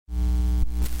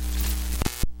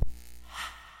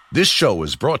This show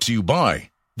is brought to you by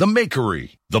The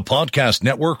Makery, the podcast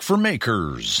network for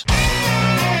makers.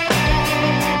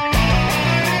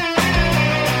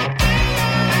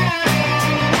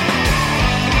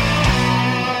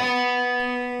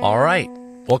 All right.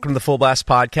 Welcome to the Full Blast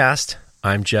Podcast.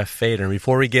 I'm Jeff Fader. And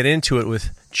before we get into it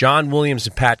with John Williams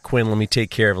and Pat Quinn, let me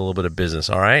take care of a little bit of business,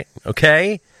 all right?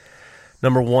 Okay?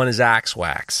 Number one is Axe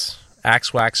Wax.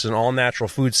 Axe Wax is an all-natural,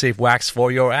 food-safe wax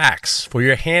for your axe, for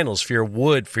your handles, for your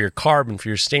wood, for your carbon, for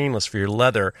your stainless, for your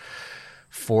leather,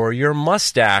 for your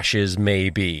mustaches,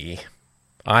 maybe.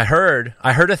 I heard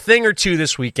a thing or two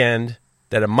this weekend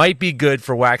that it might be good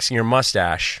for waxing your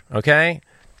mustache, okay?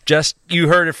 Just, you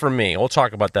heard it from me. We'll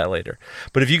talk about that later.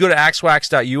 But if you go to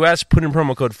axwax.us, put in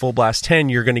promo code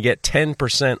FULLBLAST10, you're going to get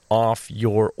 10% off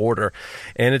your order.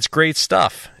 And it's great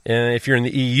stuff. And if you're in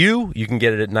the EU, you can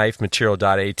get it at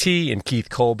knifematerial.at, and Keith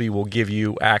Colby will give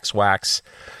you Axe Wax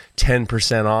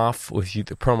 10% off with the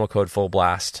promo code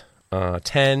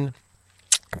FULLBLAST10.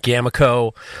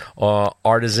 Gamaco,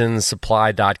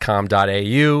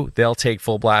 artisansupply.com.au, they'll take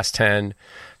Full Blast 10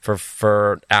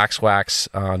 for Axe Wax.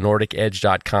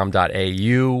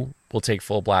 NordicEdge.com.au will take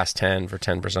Full Blast 10 for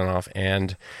 10% off.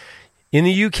 And in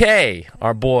the UK,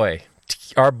 our boy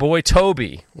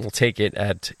Toby will take it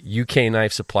at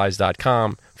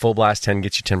UKKnifeSupplies.com. Full Blast 10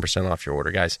 gets you 10% off your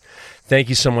order, guys. Thank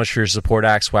you so much for your support.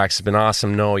 Axe Wax has been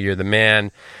awesome. Noah, you're the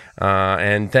man.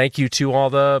 And thank you to all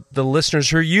the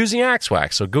listeners who are using Axe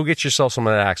Wax. So go get yourself some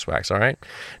of that Axe Wax, all right?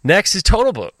 Next is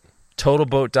Total Boat.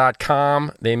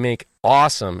 TotalBoat.com. They make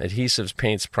awesome adhesives,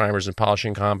 paints, primers, and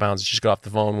polishing compounds. I just got off the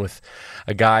phone with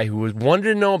a guy who wanted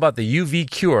to know about the UV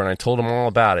Cure, and I told him all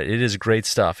about it. It is great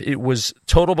stuff.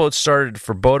 Total Boat started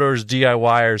for boaters,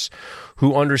 DIYers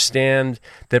who understand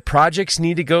that projects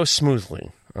need to go smoothly.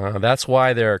 That's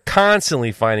why they're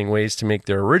constantly finding ways to make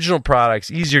their original products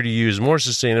easier to use, more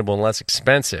sustainable, and less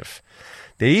expensive.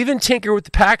 They even tinker with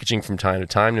the packaging from time to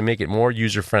time to make it more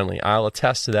user-friendly. I'll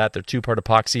attest to that. Their two-part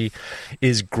epoxy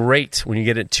is great. When you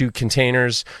get it 2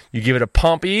 containers, you give it a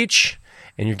pump each,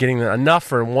 and you're getting enough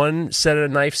for 1 set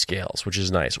of knife scales, which is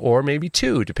nice, or maybe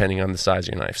 2, depending on the size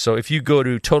of your knife. So if you go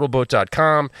to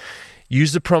TotalBoat.com,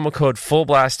 use the promo code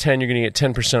FULLBLAST10, you're going to get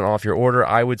 10% off your order.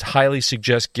 I would highly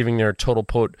suggest giving their Total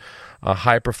Boat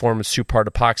high-performance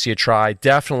two-part epoxy a try.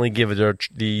 Definitely give it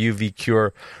the UV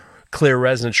Cure clear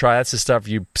resin to try. That's the stuff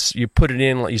you put it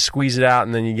in, you squeeze it out,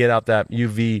 and then you get out that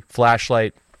UV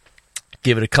flashlight.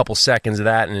 Give it a couple seconds of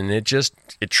that, and it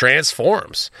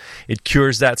transforms. It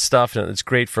cures that stuff, and it's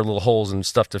great for little holes and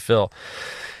stuff to fill.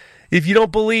 If you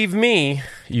don't believe me,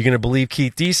 you're going to believe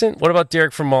Keith Decent? What about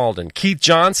Derek from Malden? Keith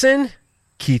Johnson?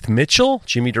 Keith Mitchell?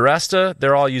 Jimmy DeResta?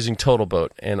 They're all using Total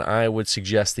Boat, and I would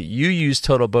suggest that you use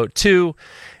Total Boat too.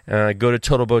 Go to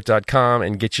TotalBoat.com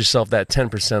and get yourself that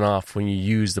 10% off when you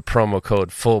use the promo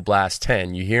code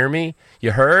FULLBLAST10. You hear me?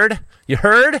 You heard? You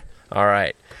heard? All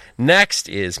right. Next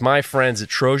is my friends at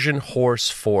Trojan Horse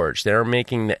Forge. They're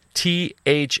making the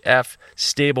THF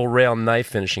Stable Rail Knife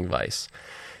Finishing Vise.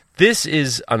 This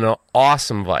is an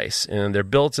awesome vise, and they're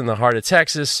built in the heart of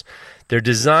Texas. They're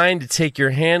designed to take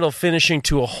your handle finishing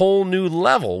to a whole new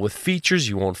level with features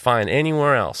you won't find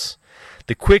anywhere else.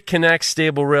 The Quick Connect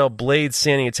Stable Rail Blade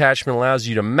Sanding Attachment allows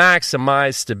you to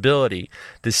maximize stability.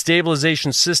 The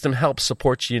stabilization system helps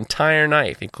support the entire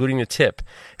knife, including the tip.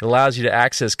 It allows you to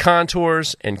access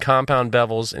contours and compound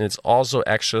bevels, and it's also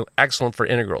excellent for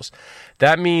integrals.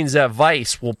 That means that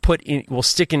vise will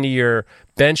stick into your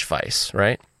bench vise,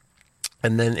 right?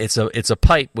 And then it's a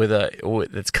pipe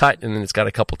it's cut, and then it's got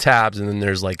a couple tabs, and then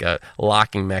there's like a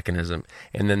locking mechanism,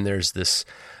 and then there's this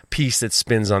piece that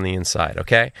spins on the inside,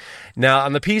 okay? Now,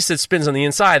 on the piece that spins on the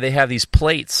inside, they have these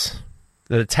plates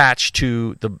that attach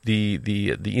to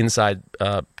the inside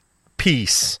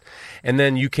piece, and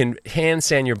then you can hand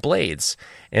sand your blades.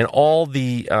 And all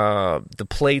the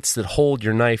plates that hold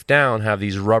your knife down have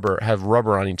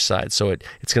rubber on each side, so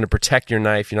it's going to protect your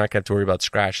knife. You're not going to have to worry about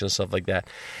scratches and stuff like that.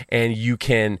 And you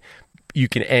can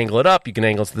angle it up, you can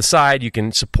angle it to the side, you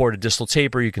can support a distal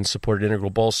taper, you can support an integral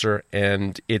bolster,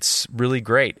 and it's really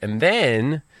great. And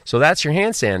then, so that's your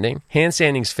hand sanding. Hand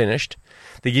sanding's finished.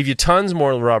 They give you tons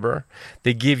more rubber.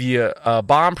 They give you a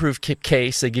bomb-proof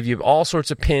case. They give you all sorts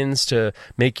of pins to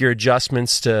make your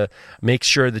adjustments to make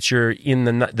sure that you're in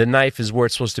the knife is where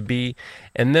it's supposed to be.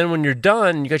 And then when you're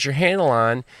done, you got your handle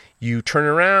on, you turn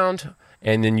around,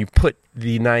 and then you put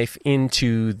the knife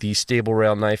into the stable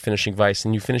rail knife finishing vise,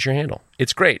 and you finish your handle.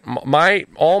 It's great.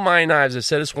 All my knives, I've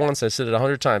said this once, I've said it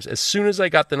 100 times, as soon as I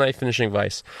got the knife finishing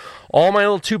vise, all my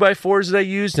little 2x4s that I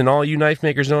used, and all you knife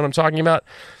makers know what I'm talking about,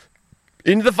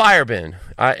 into the fire bin.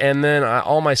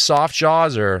 All my soft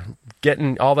jaws are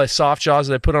getting all the soft jaws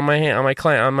that I put on my hand,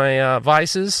 on my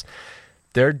vices.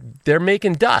 They're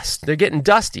making dust. They're getting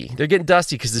dusty. They're getting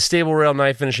dusty because the Stable Rail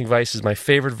knife finishing vise is my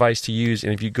favorite vise to use.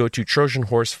 And if you go to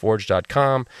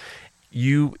TrojanHorseForge.com,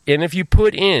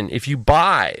 if you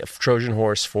buy a Trojan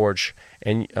Horse Forge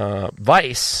and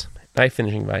vise, knife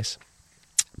finishing vise,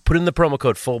 put in the promo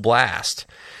code FULLBLAST,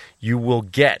 you will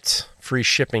get free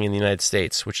shipping in the United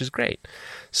States, which is great.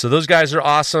 So those guys are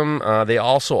awesome. They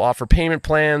also offer payment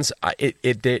plans.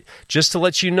 Just to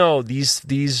let you know,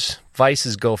 these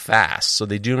vices go fast, so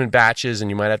they do them in batches, and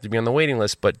you might have to be on the waiting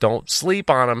list. But don't sleep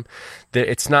on them.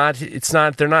 They're not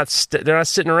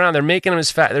sitting around. They're making them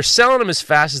as fast. They're selling them as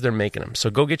fast as they're making them. So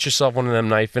go get yourself one of them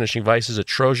knife finishing vices at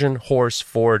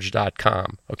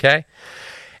TrojanHorseForge.com. Okay,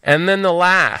 and then the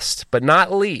last but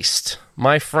not least,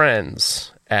 my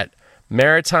friends at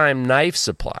Maritime Knife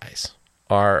Supplies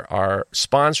are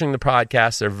sponsoring the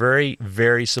podcast. They're very,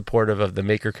 very supportive of the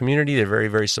maker community. They're very,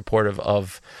 very supportive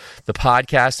of the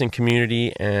podcasting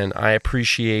community, and I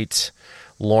appreciate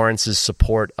Lawrence's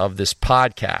support of this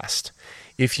podcast.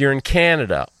 If you're in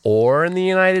Canada or in the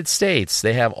United States,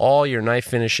 they have all your knife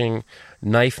finishing,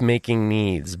 knife making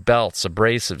needs: belts,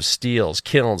 abrasives, steels,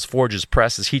 kilns, forges,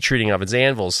 presses, heat treating ovens,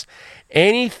 anvils,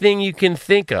 anything you can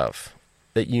think of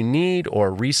that you need, or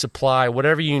resupply,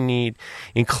 whatever you need,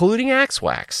 including axe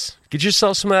wax. Get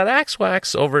yourself some of that axe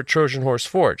wax over at Trojan Horse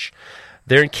Forge.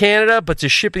 They're in Canada, but to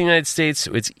ship in the United States,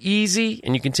 it's easy,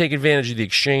 and you can take advantage of the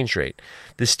exchange rate.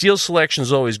 The steel selection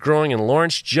is always growing, and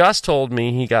Lawrence just told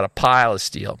me he got a pile of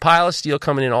steel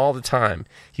coming in all the time.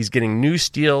 He's getting new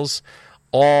steels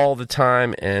all the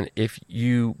time, and if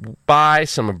you buy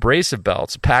some abrasive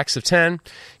belts, packs of 10,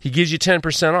 he gives you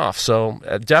 10% off. So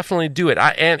definitely do it.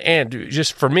 And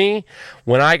just for me,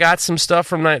 when I got some stuff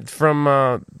from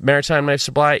Maritime Knife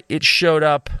Supply, it showed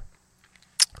up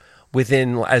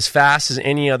within as fast as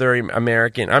any other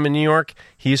American. I'm in New York.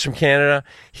 He's from Canada.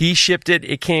 He shipped it.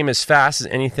 It came as fast as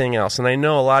anything else. And I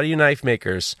know a lot of you knife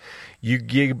makers,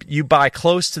 you buy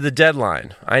close to the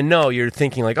deadline. I know you're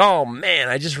thinking like, oh man,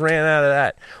 I just ran out of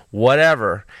that,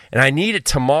 whatever, and I need it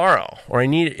tomorrow, or I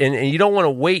need it, and you don't want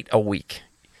to wait a week.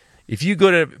 If you go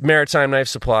to Maritime Knife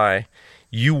Supply,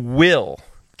 you will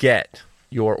get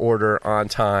your order on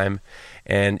time,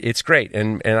 and it's great.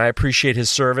 And I appreciate his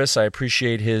service. I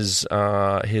appreciate his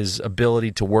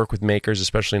ability to work with makers,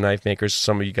 especially knife makers.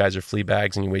 Some of you guys are flea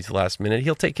bags and you wait till the last minute.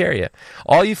 He'll take care of you.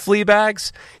 All you flea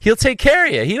bags, he'll take care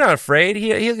of you. He's not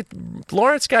afraid.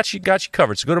 Lawrence got you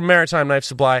covered. So go to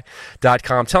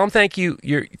MaritimeKnifeSupply.com. Tell him thank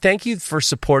you for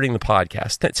supporting the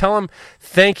podcast. Tell him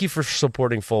thank you for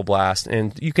supporting Full Blast.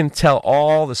 And you can tell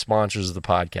all the sponsors of the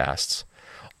podcasts,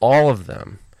 all of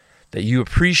them, that you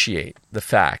appreciate the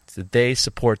fact that they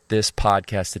support this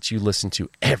podcast that you listen to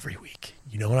every week.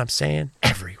 You know what I'm saying?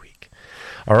 Every week.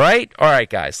 All right? All right,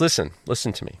 guys, listen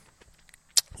to me.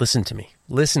 Listen to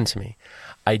me.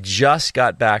 I just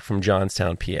got back from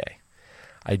Johnstown, PA.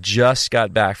 I just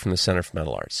got back from the Center for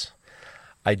Metal Arts.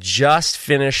 I just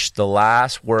finished the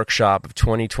last workshop of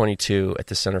 2022 at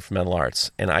the Center for Metal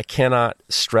Arts, and I cannot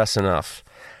stress enough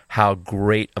how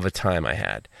great of a time I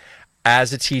had.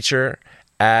 As a teacher,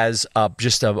 as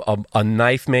just a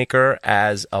knife maker,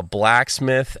 as a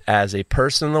blacksmith, as a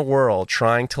person in the world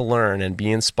trying to learn and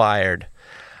be inspired,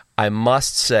 I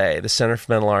must say the Center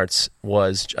for Metal Arts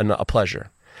was a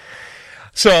pleasure.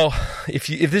 So if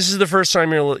this is the first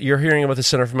time you're hearing about the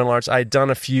Center for Metal Arts, I had done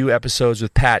a few episodes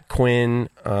with Pat Quinn,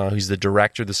 who's the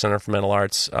director of the Center for Metal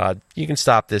Arts. You can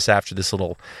stop this after this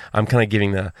little, I'm kind of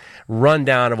giving the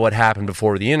rundown of what happened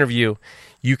before the interview.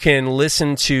 You can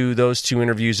listen to those two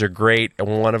interviews. They're great.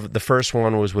 The first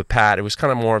one was with Pat. It was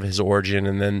kind of more of his origin,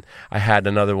 and then I had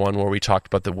another one where we talked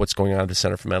about what's going on at the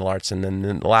Center for Metal Arts, and then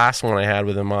the last one I had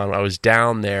with him on, I was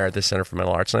down there at the Center for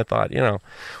Metal Arts, and I thought,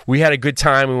 we had a good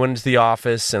time. We went into the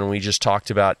office, and we just talked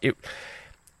about it.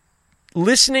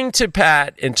 Listening to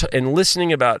Pat and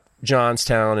listening about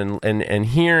Johnstown and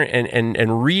hearing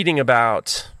and reading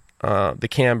about the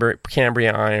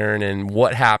Cambria Iron and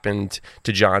what happened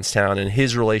to Johnstown and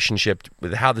his relationship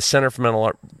with how the Center for Metal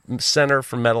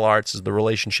Arts is the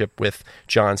relationship with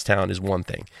Johnstown is one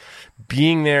thing.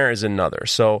 Being there is another.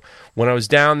 So when I was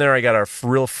down there, I got a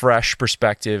real fresh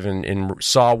perspective and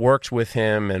worked with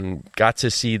him and got to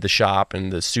see the shop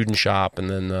and the student shop and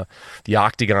then the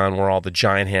Octagon where all the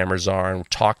giant hammers are, and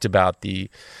talked about the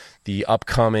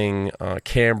upcoming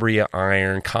Cambria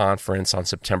Iron Conference on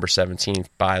September 17th.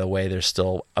 By the way, there's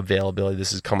still availability.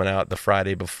 This is coming out the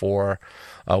Friday before,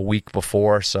 a week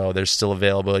before, so there's still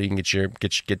availability. You can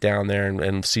get down there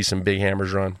and see some big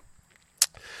hammers run.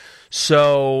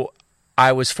 So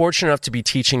I was fortunate enough to be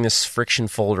teaching this friction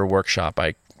folder workshop.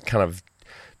 I kind of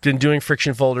been doing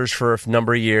friction folders for a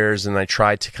number of years, and I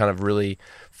tried to kind of really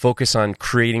focus on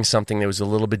creating something that was a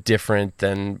little bit different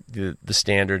than the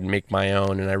standard and make my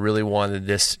own. And I really wanted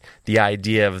the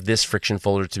idea of this friction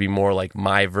folder to be more like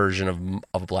my version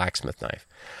of a blacksmith knife.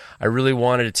 I really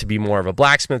wanted it to be more of a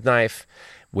blacksmith knife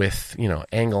with,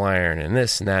 angle iron and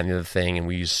this and that and the other thing. And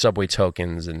we used subway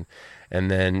tokens, and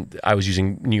then I was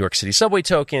using New York City subway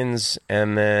tokens.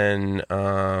 And then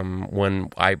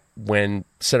when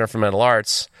Center for Metal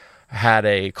Arts had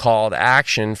a call to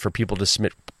action for people to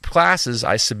submit classes,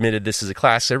 I submitted this as a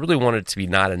class. I really wanted it to be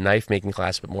not a knife making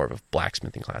class, but more of a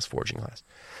blacksmithing class, forging class,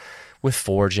 with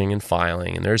forging and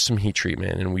filing, and there's some heat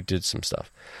treatment, and we did some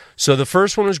stuff. So the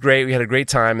first one was great. We had a great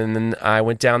time, and then I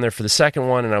went down there for the second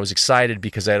one, and I was excited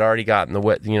because I had already gotten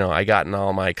I gotten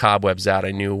all my cobwebs out.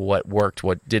 I knew what worked,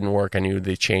 what didn't work. I knew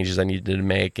the changes I needed to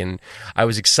make, and I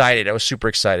was excited. I was super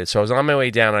excited. So I was on my way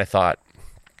down, and I thought,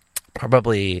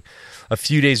 probably a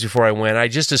few days before I went, I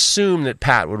just assumed that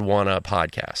Pat would want a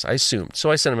podcast. I assumed. So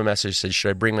I sent him a message, said, should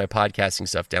I bring my podcasting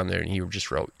stuff down there? And he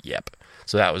just wrote, yep.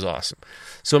 So that was awesome.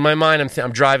 So in my mind,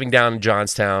 I'm driving down to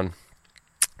Johnstown.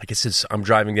 I guess I'm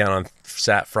driving down on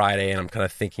Friday, and I'm kind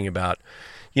of thinking about,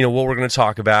 what we're going to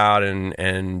talk about.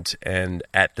 And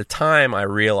at the time, I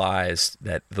realized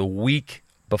that the week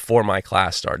before my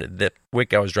class started, the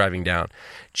week I was driving down,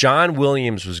 John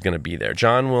Williams was going to be there.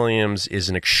 John Williams is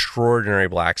an extraordinary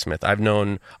blacksmith. I've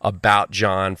known about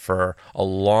John for a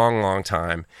long, long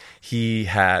time.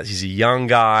 He's a young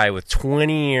guy with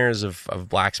 20 years of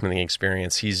blacksmithing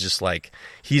experience. He's just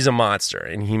he's a monster.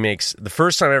 And he makes, the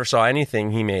first time I ever saw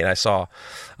anything he made, I saw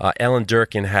Ellen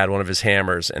Durkin had one of his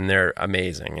hammers, and they're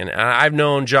amazing. And I've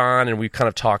known John, and we've kind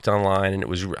of talked online, and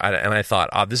I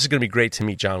thought, this is going to be great to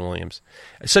meet John Williams.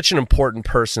 Such an important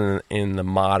person in the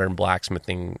modern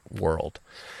blacksmithing world.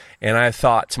 And I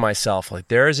thought to myself,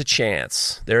 there is a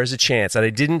chance. And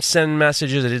I didn't send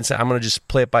messages. I didn't say, I'm going to just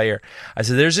play it by ear. I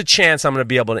said, there's a chance I'm going to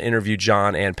be able to interview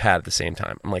John and Pat at the same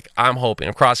time. I'm hoping.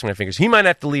 I'm crossing my fingers. He might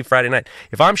have to leave Friday night.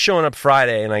 If I'm showing up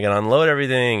Friday and I got to unload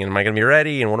everything, and am I going to be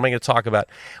ready, and what am I going to talk about?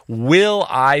 Will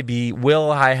I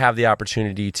have the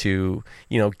opportunity to,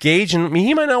 gauge? And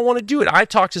he might not want to do it. I've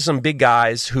talked to some big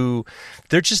guys who,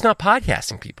 they're just not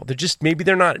podcasting people. They're just, maybe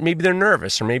they're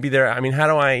nervous, or maybe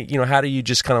how do you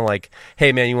just kind of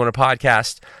hey man, you want a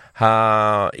podcast?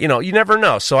 You never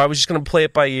know. So I was just going to play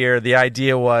it by ear. The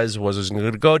idea was I was going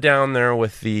to go down there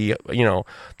with the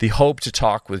hope to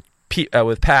talk with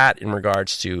Pat in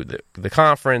regards to the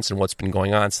conference and what's been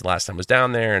going on since the last time I was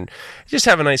down there, and just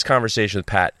have a nice conversation with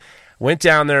Pat. Went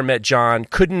down there, met John.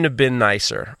 Couldn't have been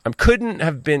nicer. He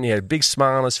had a big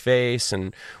smile on his face,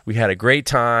 and we had a great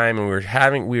time, and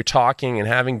we were talking and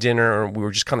having dinner, and we were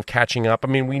just kind of catching up. I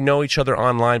mean, we know each other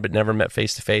online, but never met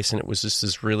face to face, and it was just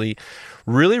this really,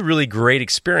 really, really great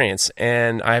experience.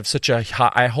 And I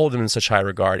hold him in such high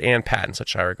regard, and Pat in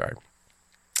such high regard.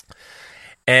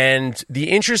 And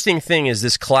the interesting thing is,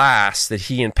 this class that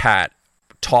he and Pat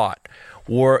taught,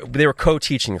 they were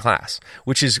co-teaching the class,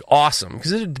 which is awesome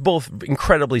because they're both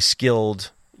incredibly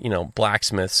skilled,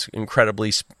 blacksmiths,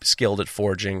 incredibly skilled at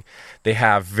forging. They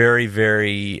have very,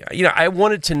 very, I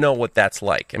wanted to know what that's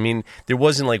like. I mean, there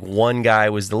wasn't one guy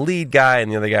was the lead guy and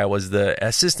the other guy was the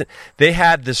assistant. They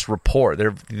had this rapport,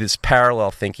 this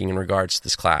parallel thinking in regards to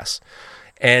this class.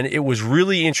 And it was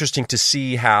really interesting to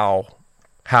see how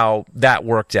that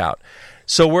worked out.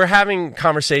 So we're having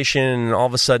conversation, and all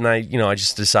of a sudden, I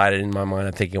just decided in my mind,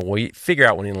 I'm thinking, well, figure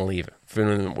out when you're going to leave.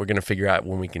 We're going to figure out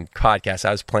when we can podcast.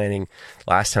 I was planning,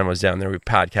 last time I was down there, we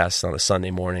podcast on a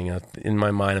Sunday morning. In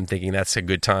my mind, I'm thinking that's a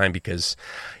good time because,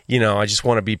 I just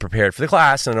want to be prepared for the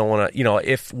class, and I don't want to,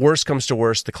 if worst comes to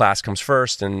worst, the class comes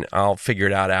first, and I'll figure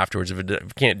it out afterwards. If I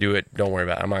can't do it, don't worry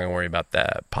about it. I'm not going to worry about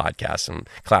that podcast, and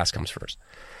class comes first.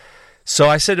 So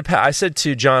I said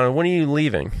to John, when are you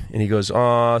leaving? And he goes,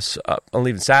 I'm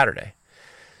leaving Saturday.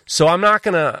 So I'm not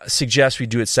going to suggest we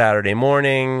do it Saturday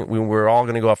morning. We're all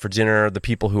going to go out for dinner. The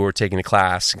people who are taking the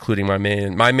class, including my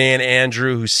man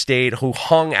Andrew, who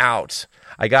hung out.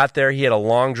 I got there. He had a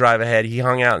long drive ahead. He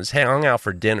hung out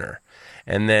for dinner.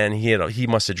 And then he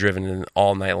must have driven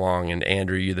all night long. And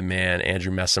Andrew, you're the man.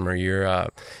 Andrew Messimer, you're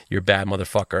a bad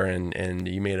motherfucker, and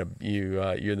you're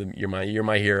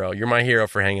my hero. You're my hero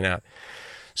for hanging out.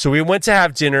 So we went to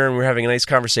have dinner, and we were having a nice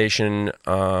conversation.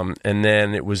 And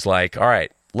then it was all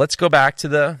right, let's go back,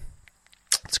 and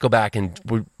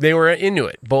they were into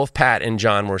it. Both Pat and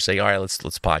John were saying, all right, let's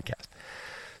podcast.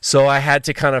 So I had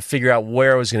to kind of figure out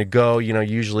where I was going to go.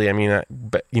 Usually,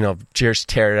 just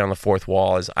tear down the fourth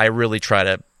wall. Is I really try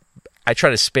to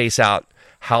space out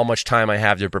how much time I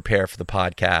have to prepare for the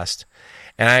podcast.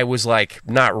 And I was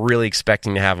not really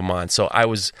expecting to have them on. So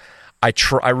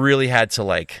I really had to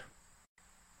like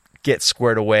get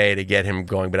squared away to get him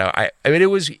going. But I mean, it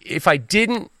was, if I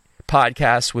didn't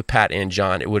podcast with Pat and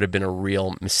John, it would have been a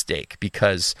real mistake,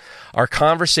 because our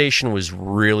conversation was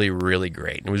really, really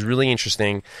great. It was really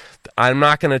interesting. I'm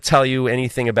not going to tell you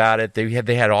anything about it.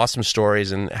 They had awesome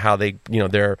stories, and how they,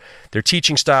 their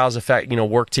teaching styles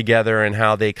work together, and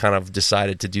how they kind of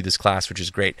decided to do this class, which is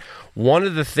great. One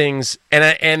of the things,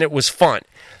 and it was fun.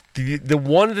 The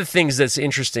one of the things that's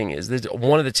interesting is that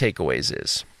one of the takeaways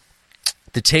is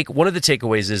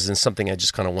and something I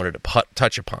just kind of wanted to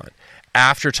touch upon.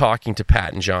 After talking to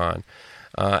Pat and John,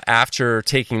 after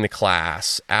taking the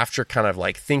class, after kind of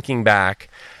like thinking back,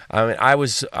 I mean, I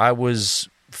was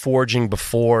forging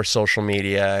before social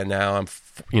media, and now I'm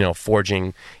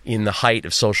forging in the height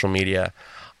of social media.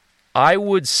 I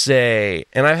would say,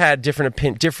 and I've had different.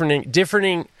 God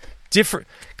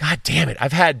damn it!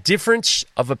 I've had difference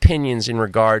of opinions in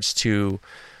regards to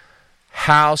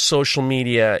how social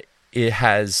media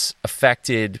has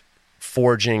affected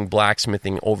forging,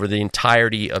 blacksmithing over the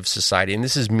entirety of society. And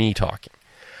this is me talking.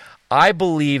 I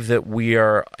believe that we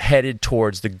are headed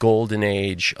towards the golden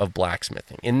age of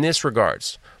blacksmithing. In this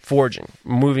regards, forging,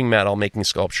 moving metal, making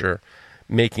sculpture,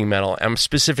 making metal. I'm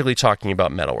specifically talking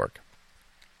about metalwork.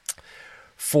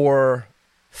 For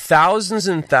thousands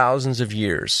and thousands of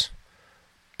years,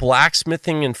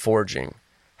 blacksmithing and forging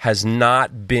has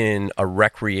not been a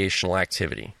recreational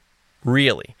activity.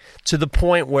 Really, to the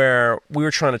point where I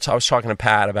was talking to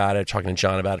Pat about it, talking to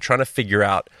John about it, trying to figure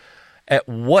out at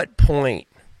what point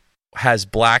has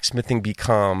blacksmithing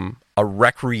become a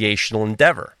recreational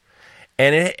endeavor.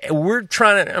 And we're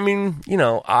trying to, I mean,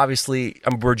 obviously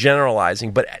we're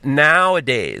generalizing, but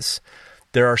nowadays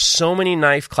there are so many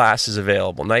knife classes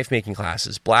available, knife making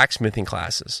classes, blacksmithing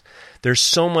classes. There's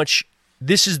so much.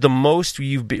 This is the most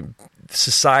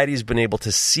society's been able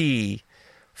to see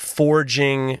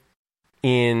forging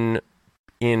in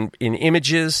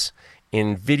images,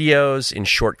 in videos, in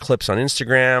short clips on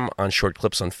Instagram, on short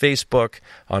clips on Facebook,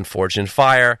 on Forged in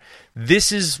Fire.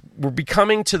 We're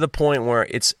becoming to the point where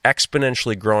it's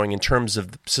exponentially growing in terms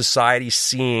of society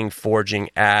seeing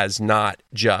forging as not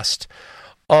just,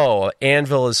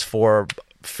 anvil is for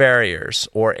farriers,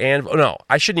 no,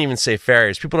 I shouldn't even say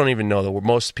farriers. People don't even know the word.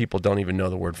 Most people don't even know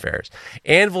the word farriers.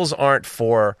 Anvils aren't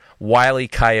for Wile E.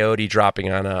 Coyote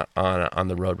dropping on the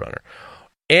Roadrunner.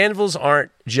 Anvils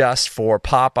aren't just for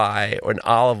Popeye or an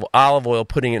olive oil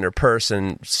putting in her purse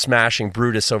and smashing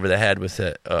Brutus over the head with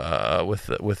the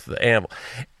anvil.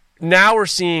 Now we're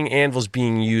seeing anvils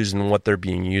being used and what they're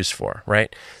being used for,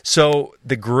 right? So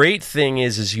the great thing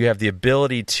is you have the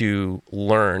ability to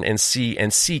learn and see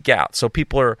and seek out. So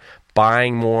people are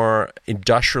buying more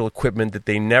industrial equipment that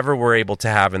they never were able to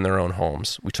have in their own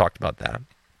homes. We talked about that.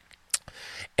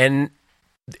 And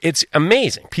it's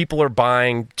amazing. People are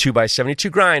buying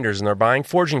 2x72 grinders, and they're buying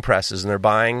forging presses, and they're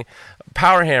buying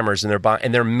power hammers, and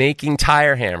they're making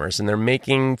tire hammers, and they're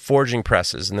making forging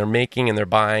presses, and they're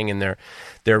buying, and they're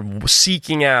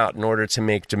seeking out in order to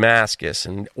make Damascus,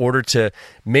 in order to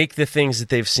make the things that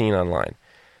they've seen online.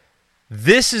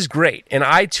 This is great, and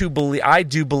I do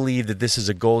believe that this is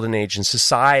a golden age in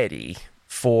society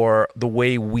for the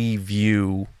way we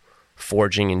view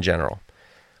forging in general.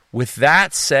 With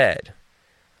that said,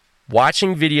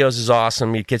 watching videos is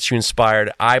awesome. It gets you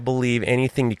inspired. I believe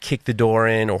anything to kick the door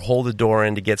in or hold the door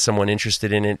in to get someone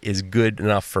interested in it is good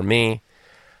enough for me.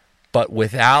 But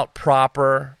without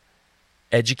proper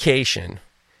education,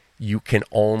 you can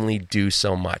only do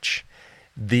so much.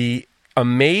 The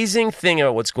amazing thing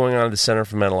about what's going on at the Center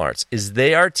for Metal Arts is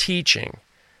they are teaching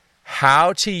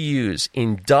how to use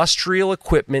industrial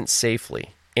equipment safely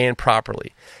and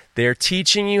properly. They're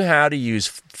teaching you how to use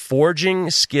forging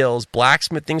skills,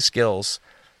 blacksmithing skills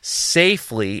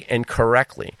safely and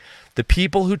correctly. The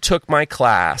people who took my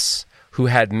class, who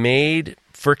had made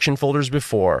friction folders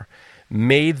before,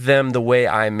 made them the way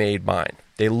I made mine.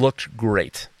 They looked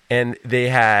great. And they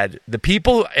had the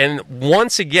people, and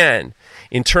once again,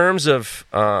 in terms of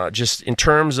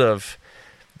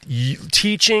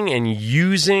teaching and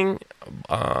using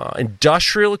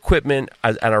industrial equipment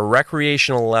at a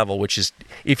recreational level, which is,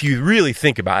 if you really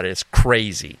think about it, it's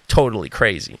crazy, totally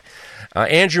crazy.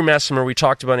 Andrew Messimer, we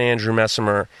talked about Andrew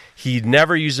Messimer. He'd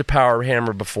never used a power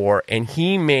hammer before, and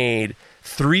he made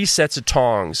 3 sets of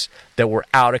tongs that were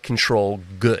out of control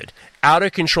good. Out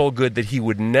of control good that he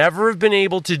would never have been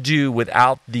able to do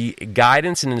without the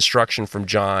guidance and instruction from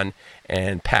John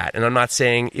and Pat. And I'm not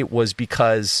saying he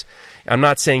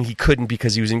couldn't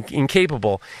because he was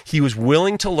incapable. He was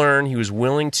willing to learn. He was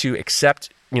willing to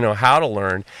accept, how to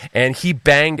learn. And he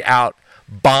banged out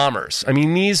bombers. I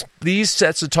mean, these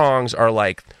sets of tongs are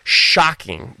like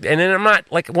shocking. And then I'm not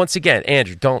like, once again,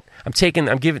 Andrew, take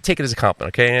it as a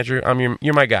compliment, okay, Andrew?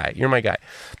 You're my guy. You're my guy.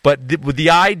 But the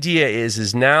idea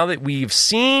is now that we've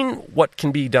seen what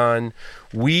can be done,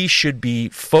 we should be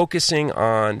focusing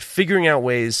on figuring out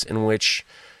ways in which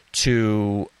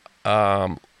to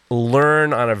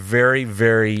learn on a very,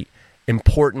 very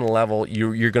important level.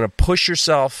 You're going to push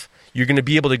yourself. You're going to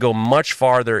be able to go much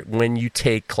farther when you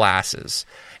take classes,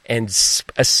 and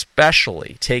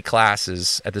especially take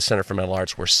classes at the Center for Mental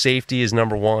Arts where safety is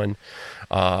number one,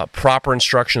 proper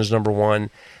instruction is number one.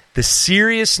 The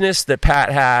seriousness that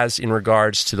Pat has in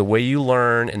regards to the way you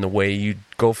learn and the way you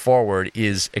go forward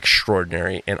is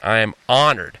extraordinary, and I am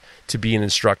honored to be an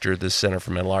instructor at the Center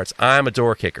for Mental Arts. I'm a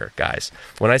door kicker, guys.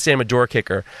 When I say I'm a door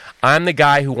kicker, I'm the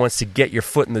guy who wants to get your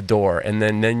foot in the door, and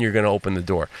then you're going to open the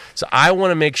door. So I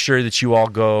want to make sure that you all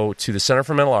go to the Center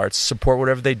for Mental Arts, support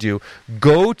whatever they do,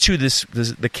 go to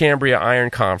the Cambria Iron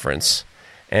Conference,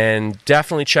 and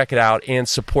definitely check it out and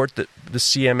support the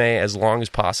CMA as long as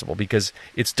possible, because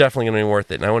it's definitely going to be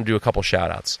worth it. And I want to do a couple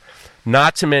shout-outs.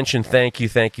 Not to mention thank you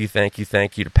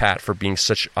to Pat for being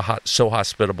so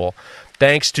hospitable.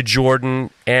 Thanks to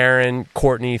Jordan, Aaron,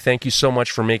 Courtney. Thank you so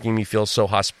much for making me feel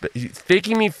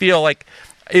making me feel like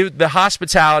the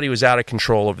hospitality was out of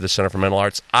control over the Center for Mental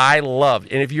Arts. I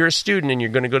loved, and if you're a student and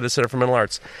you're going to go to the Center for Mental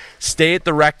Arts, stay at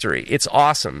the Rectory. It's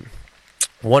awesome.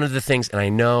 One of the things, and I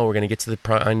know we're going to get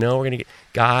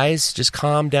guys, just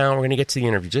calm down. We're going to get to the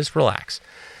interview. Just relax.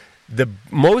 The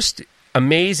most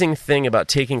amazing thing about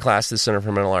taking class at the Center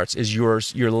for Mental Arts is you're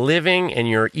living and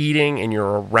you're eating and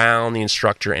you're around the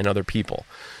instructor and other people.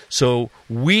 So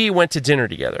we went to dinner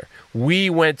together. We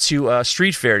went to a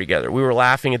street fair together. We were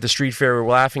laughing at the street fair. We were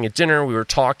laughing at dinner. We were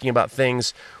talking about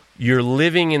things. You're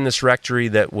living in this rectory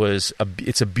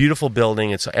it's a beautiful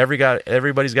building.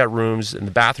 Everybody's got rooms, and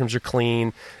the bathrooms are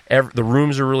clean. The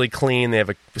rooms are really clean. They have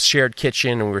a shared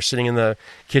kitchen, and we were sitting in the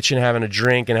kitchen having a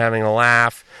drink and having a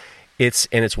laugh.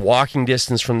 It's walking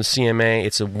distance from the CMA.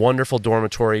 It's a wonderful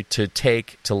dormitory to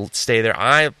stay there.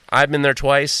 I've been there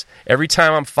twice. Every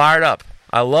time I'm fired up.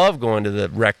 I love going to the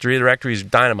rectory. The rectory is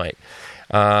dynamite.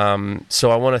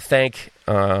 So I want to thank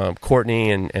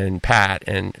Courtney and Pat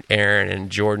and Aaron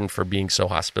and Jordan for being so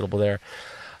hospitable there.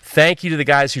 Thank you to the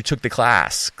guys who took the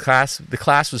class. The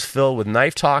class was filled with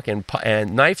Knife Talk and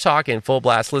Full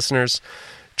Blast listeners.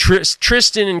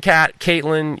 Tristan and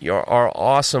Caitlin are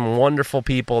awesome, wonderful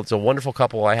people. It's a wonderful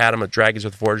couple. I had them at Dragons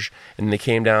with Forge, and they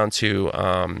came down to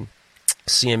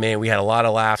CMA. We had a lot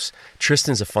of laughs.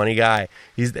 Tristan's a funny guy.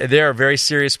 They're very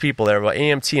serious people. They're about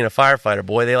AMT and a firefighter.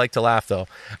 Boy, they like to laugh, though.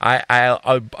 I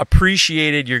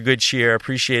appreciated your good cheer.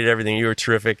 Appreciated everything. You were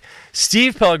terrific.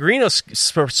 Steve Pellegrino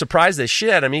surprised the shit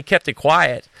out of me. He kept it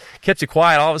quiet.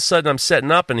 All of a sudden, I'm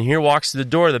setting up, and here walks to the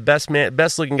door the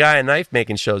best-looking guy in knife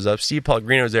making shows up. Steve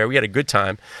Pellegrino's there. We had a good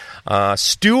time.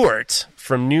 Stuart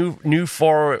from New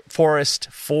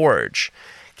Forest Forge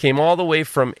came all the way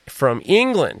from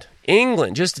England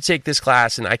just to take this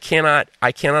class, and I cannot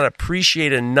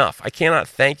appreciate enough. I cannot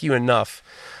thank you enough,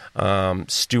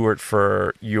 Stuart,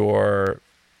 for your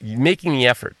making the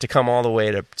effort to come all the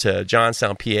way to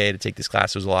Johnstown, PA, to take this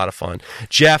class. It was a lot of fun.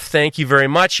 Jeff, thank you very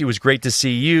much. It was great to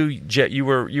see you. You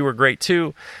were great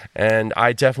too, and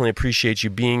I definitely appreciate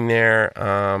you being there.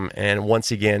 And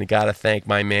once again, got to thank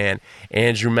my man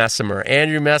Andrew Messimer.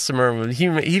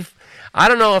 He I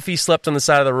don't know if he slept on the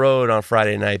side of the road on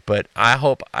Friday night, but I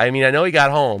know he got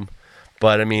home,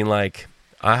 but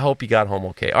I hope he got home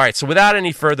okay. All right, so without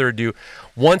any further ado,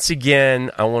 once again,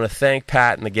 I want to thank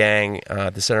Pat and the gang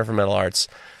at the Center for Mental Arts.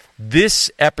 This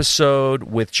episode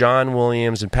with John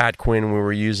Williams and Pat Quinn, we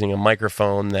were using a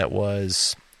microphone that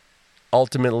was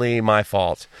ultimately my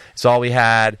fault. It's all we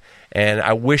had. And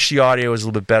I wish the audio was a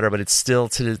little bit better, but it's still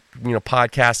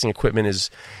podcasting equipment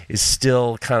is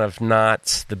still kind of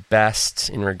not the best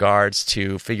in regards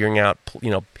to figuring out,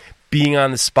 being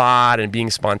on the spot and being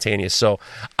spontaneous. So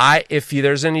if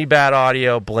there's any bad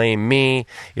audio, blame me.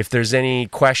 If there's any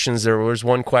questions, there was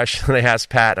one question that I asked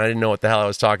Pat, and I didn't know what the hell I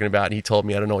was talking about, and he told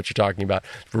me, I don't know what you're talking about.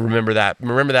 Remember that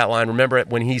line. Remember it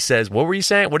when he says, what were you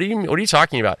saying? What are you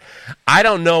talking about? I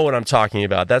don't know what I'm talking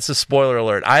about. That's a spoiler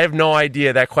alert. I have no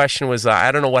idea. That question was,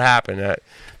 I don't know what happened.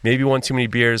 Maybe one too many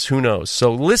beers. Who knows?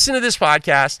 So listen to this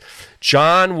podcast.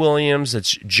 John Williams.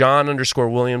 It's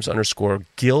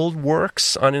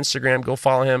John_Williams_Guildworks on Instagram. Go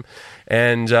follow him.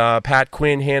 And Pat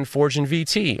Quinn, Hand Forge and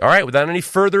VT. All right, without any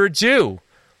further ado,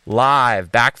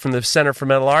 live back from the Center for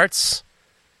Mental Arts,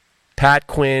 Pat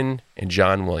Quinn and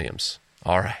John Williams.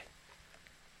 All right.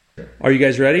 Are you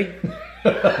guys ready?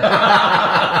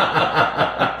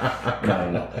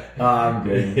 No. I'm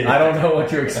good. I don't know what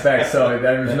to expect, so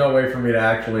there's no way for me to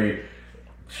actually.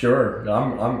 Sure,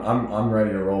 I'm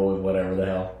ready to roll with whatever the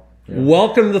hell. Yeah.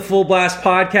 Welcome to the Full Blast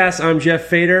Podcast. I'm Jeff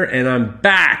Fader, and I'm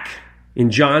back in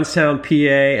Johnstown,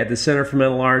 PA, at the Center for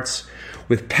Mental Arts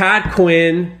with Pat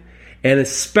Quinn and a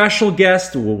special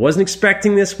guest. Well, wasn't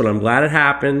expecting this, but I'm glad it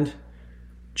happened.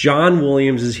 John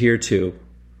Williams is here too.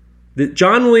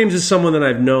 John Williams is someone that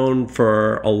I've known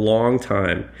for a long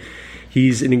time.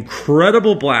 He's an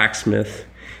incredible blacksmith.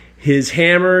 His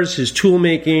hammers, his tool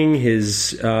making,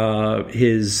 his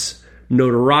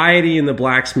notoriety in the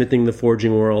blacksmithing, the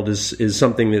forging world is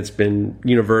something that's been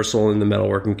universal in the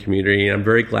metalworking community. And I'm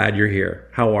very glad you're here.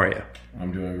 How are you?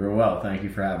 I'm doing real well. Thank you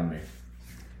for having me.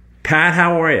 Pat,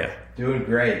 how are you? Doing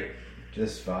great.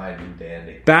 Just fine and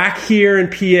dandy. Back here in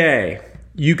PA,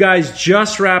 you guys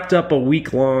just wrapped up a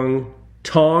week-long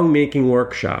tong making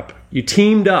workshop. You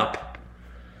teamed up.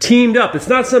 It's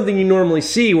not something you normally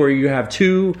see where you have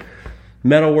two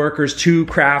metal workers, two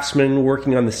craftsmen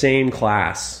working on the same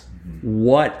class.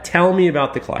 Tell me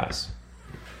about the class.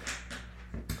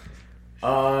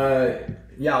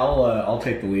 Yeah, I'll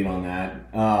take the lead on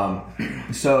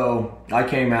that. So I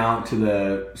came out to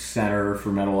the Center for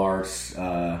Metal Arts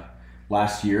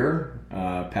last year.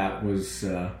 Pat was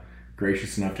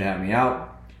gracious enough to have me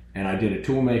out, and I did a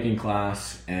tool making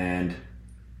class. And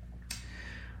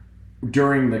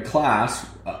during the class,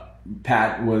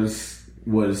 Pat was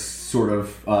sort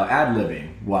of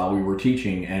ad-libbing while we were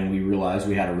teaching, and we realized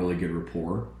we had a really good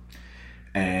rapport,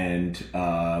 and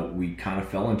we kind of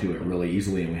fell into it really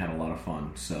easily, and we had a lot of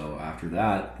fun. So after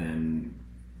that, then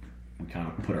we kind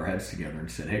of put our heads together and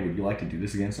said, hey, would you like to do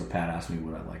this again? So Pat asked me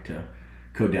would I like to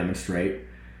co-demonstrate.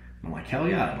 I'm like, hell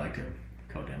yeah, I'd like to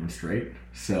co-demonstrate.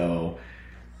 So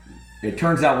it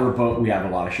turns out we have a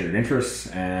lot of shared interests,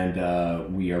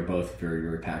 and we are both very,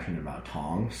 very passionate about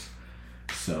tongs.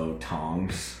 So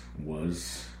tongs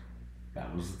was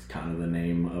kind of the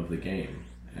name of the game,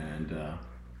 and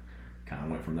kind of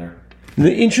went from there.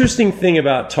 The interesting thing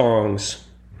about tongs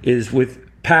is, with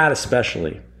Pat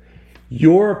especially,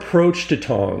 your approach to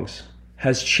tongs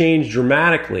has changed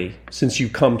dramatically since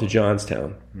you've come to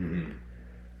Johnstown. Mm-hmm.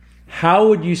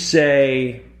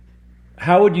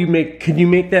 Could you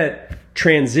make that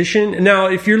transition? Now,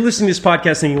 if you're listening to this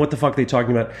podcast thinking, what the fuck are they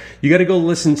talking about? You got to go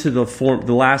listen to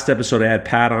the last episode I had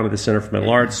Pat on at the Center for Metal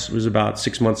Arts. It was about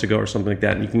 6 months ago or something like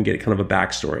that, and you can get kind of a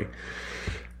backstory.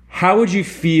 How would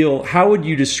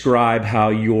you describe how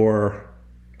your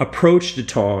approach to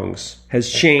tongs has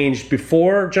changed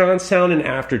before Johnstown and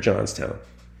after Johnstown?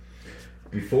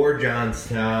 Before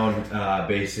Johnstown,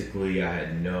 basically I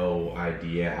had no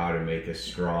idea how to make a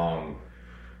strong,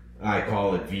 I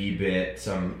call it V-bit,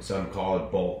 some call it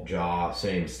bolt jaw,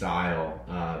 same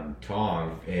style,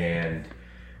 tong. And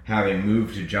having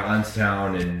moved to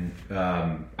Johnstown and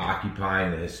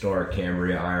occupying the historic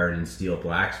Cambria Iron and Steel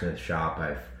Blacksmith Shop,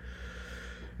 I've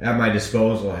at my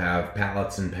disposal have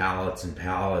pallets and pallets and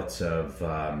pallets of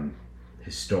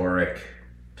historic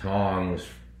tongs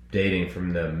dating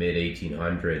from the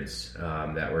mid-1800s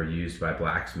that were used by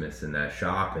blacksmiths in that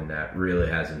shop, and that really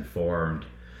has informed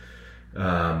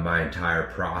my entire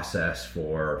process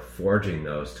for forging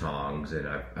those tongs. And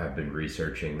I've been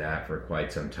researching that for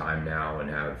quite some time now, and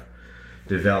have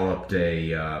developed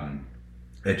a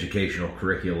educational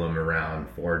curriculum around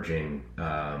forging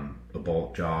a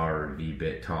bolt jaw or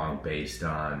V-bit tong based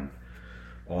on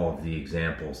all of the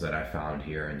examples that I found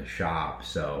here in the shop.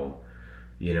 So,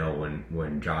 you know,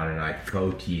 when John and I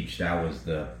co-teach, that was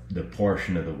the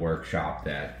portion of the workshop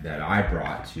that I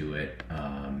brought to it,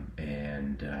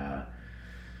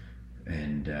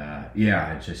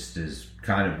 yeah, it just is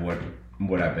kind of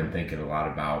what I've been thinking a lot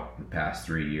about the past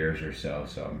 3 years or so.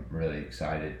 So I'm really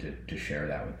excited to share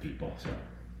that with people. So.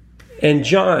 And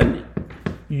John,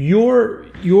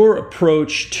 your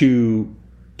approach to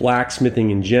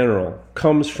blacksmithing in general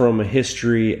comes from a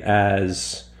history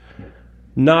as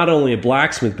not only a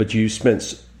blacksmith, but you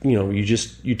spent,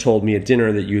 you told me at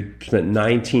dinner that you spent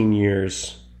 19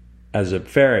 years as a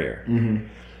farrier. Mm-hmm.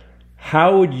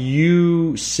 How would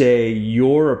you say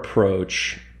your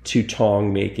approach to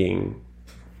tong making,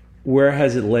 where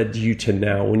has it led you to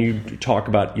now? When you talk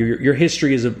about your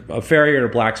history as a farrier and a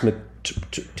blacksmith,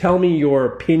 tell me your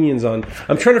opinions on.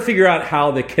 I'm trying to figure out how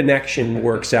the connection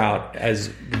works out as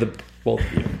the both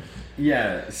of you.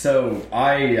 Yeah, so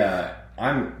I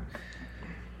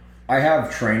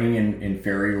have training in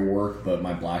farrier work, but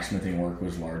my blacksmithing work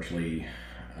was largely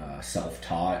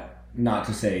self-taught. Not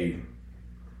to say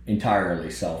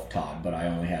entirely self-taught, but I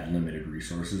only had limited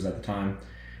resources at the time.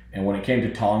 And when it came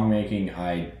to tong making,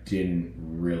 I didn't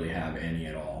really have any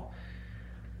at all.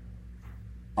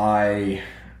 I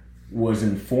was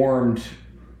informed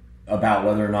about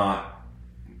whether or not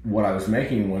what I was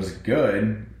making was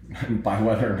good by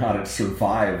whether or not it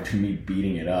survived me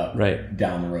beating it up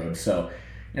down the road. So,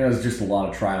 it was just a lot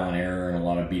of trial and error and a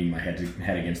lot of beating my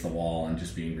head against the wall and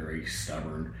just being very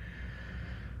stubborn.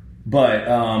 But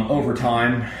over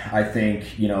time, I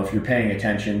think, if you're paying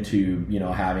attention to,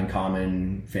 having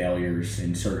common failures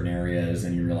in certain areas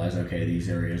and you realize, okay, these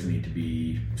areas need to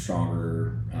be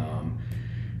stronger,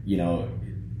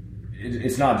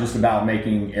 it's not just about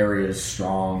making areas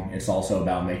strong. It's also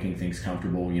about making things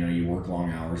comfortable. You work long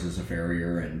hours as a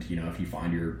farrier and, if you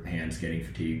find your hands getting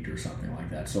fatigued or something like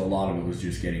that. So a lot of it was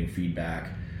just getting feedback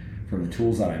from the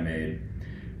tools that I made.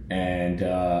 And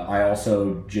I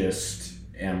also just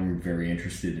am very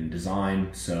interested in design,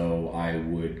 so I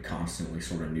would constantly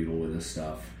sort of noodle with this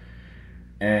stuff.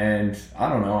 And I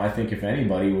don't know, I think if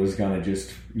anybody was going to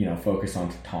just, focus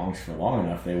on tongs for long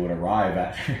enough, they would arrive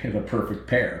at the perfect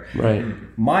pair. Right.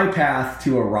 My path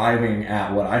to arriving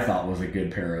at what I thought was a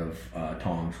good pair of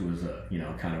tongs was,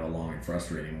 kind of a long and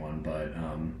frustrating one,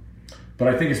 but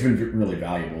I think it's been really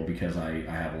valuable because I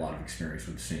have a lot of experience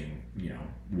with seeing,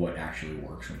 what actually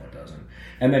works and what doesn't.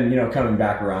 And then, coming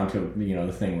back around to,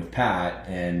 the thing with Pat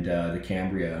and the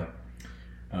Cambria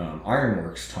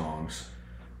Ironworks tongs,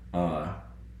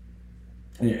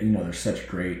 there's such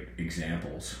great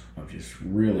examples of just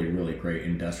really, really great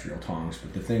industrial tongs.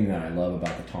 But the thing that I love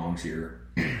about the tongs here,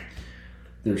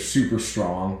 they're super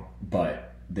strong,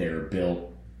 but they're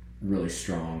built really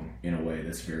strong in a way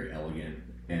that's very elegant.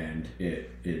 And it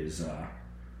is,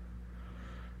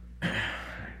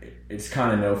 it's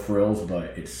kind of no frills,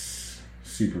 but it's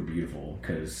super beautiful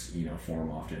because, form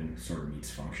often sort of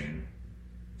meets function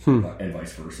and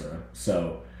vice versa.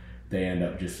 So they end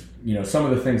up just, some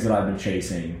of the things that I've been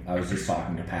chasing, I was just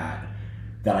talking to Pat,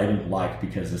 that I didn't like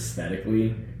because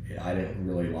aesthetically I didn't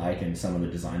really like, and some of the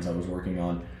designs I was working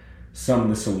on, some of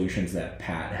the solutions that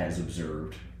Pat has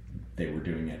observed they were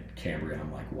doing at Cambria,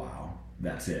 I'm like, wow,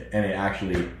 that's it. And it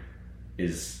actually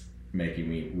is making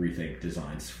me rethink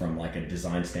designs from like a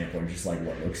design standpoint, just like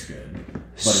what looks good,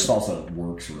 but it also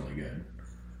works really good.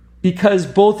 Because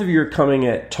both of you are coming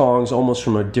at tongs almost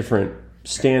from a different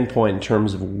standpoint in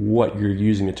terms of what you're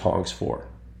using the tongs for.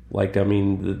 Like, I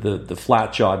mean, the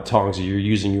flat-jawed tongs that you're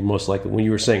using, you're most likely, when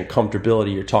you were saying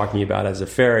comfortability, you're talking about as a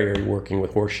farrier, you're working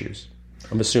with horseshoes,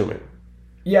 I'm assuming.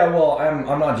 Yeah, well,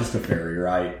 I'm not just a farrier.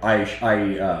 I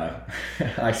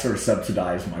sort of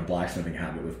subsidize my blacksmithing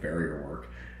habit with farrier work.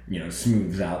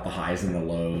 Smooths out the highs and the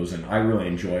lows, and I really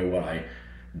enjoy what I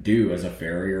do as a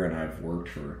farrier, and I've worked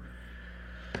for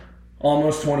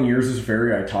almost 20 years as a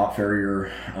farrier. I taught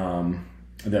farrier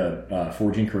the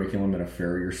forging curriculum at a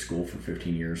farrier school for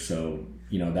 15 years, so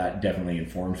that definitely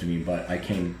informs me, but I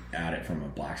came at it from a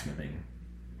blacksmithing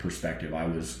perspective. I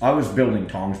was building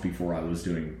tongs before I was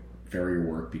doing farrier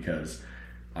work because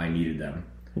I needed them.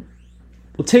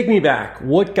 Well, take me back.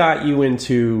 What got you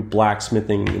into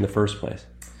blacksmithing in the first place?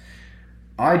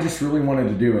 I just really wanted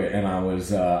to do it, and I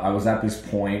was at this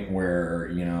point where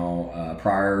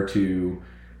prior to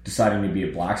deciding to be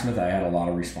a blacksmith, I had a lot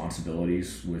of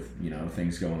responsibilities with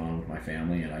things going on with my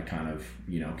family, and I kind of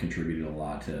contributed a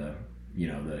lot to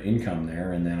the income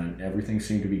there, and then everything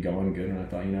seemed to be going good, and I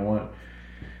thought, what,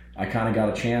 I kind of got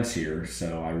a chance here,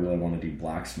 so I really want to do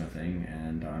blacksmithing,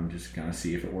 and I'm just gonna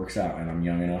see if it works out. And I'm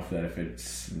young enough that if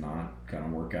it's not gonna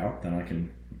work out, then I can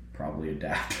probably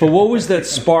adapt. But what was that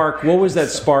spark? What was that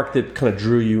spark that kind of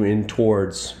drew you in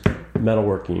towards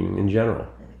metalworking in general?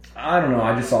 I don't know.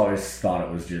 I just always thought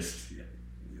it was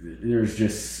there's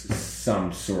just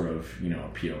some sort of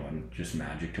appeal and just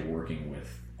magic to working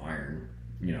with iron.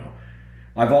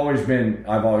 I've always been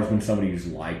somebody who's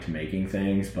liked making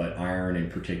things, but iron in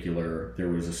particular, there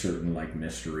was a certain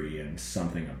mystery and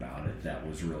something about it that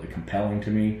was really compelling to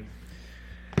me.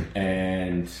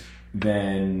 And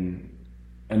then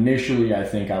initially, I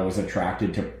think I was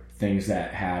attracted to things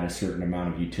that had a certain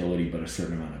amount of utility, but a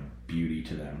certain amount of beauty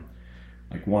to them.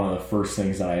 Like, one of the first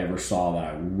things that I ever saw that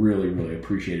I really, really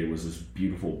appreciated was this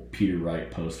beautiful Peter Wright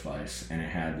post vise, and it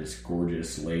had this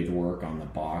gorgeous lathe work on the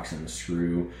box and the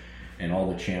screw, and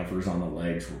all the chamfers on the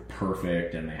legs were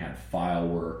perfect, and they had file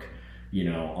work,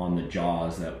 on the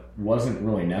jaws that wasn't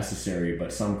really necessary,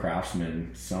 but some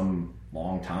craftsmen some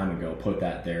long time ago put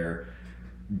that there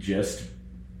just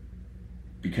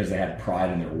because they had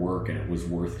pride in their work, and it was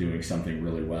worth doing something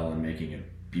really well and making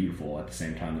it beautiful at the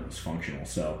same time that it was functional.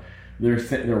 So there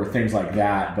were things like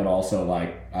that, but also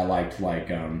I liked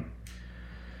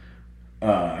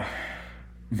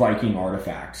Viking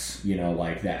artifacts,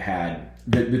 that had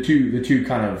the two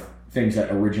kind of things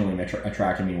that originally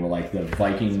attracted me were the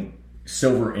Viking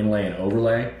silver inlay and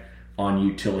overlay on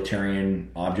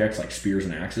utilitarian objects like spears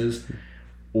and axes.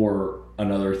 Or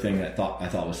another thing that I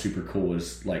thought was super cool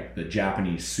was like the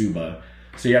Japanese Suba.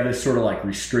 So you have this sort of like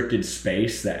restricted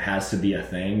space that has to be a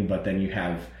thing, but then you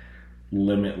have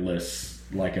limitless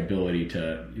like ability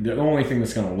to, the only thing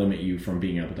that's going to limit you from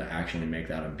being able to actually make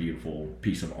that a beautiful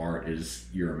piece of art is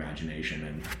your imagination.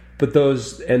 And but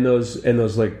those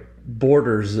like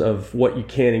borders of what you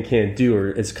can and can't do,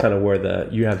 it's kind of where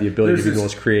you have the ability to be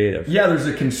most creative. Yeah, there's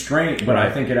a constraint, but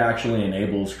I think it actually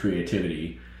enables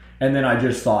creativity. And then I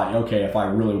just thought, okay, if I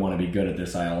really want to be good at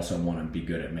this, I also want to be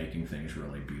good at making things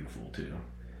really beautiful too.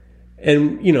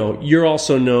 And, you know, you're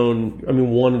also known, I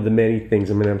mean, one of the many things,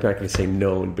 I mean, I'm not going to say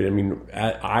known, but I mean,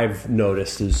 I've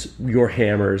noticed is your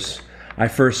hammers. I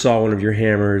first saw one of your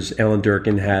hammers. Ellen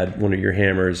Durkin had one of your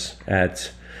hammers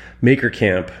at Maker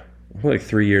Camp like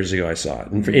 3 years ago. I saw it.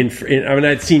 I mean,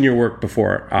 I'd seen your work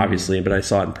before, obviously, but I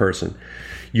saw it in person.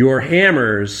 Your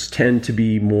hammers tend to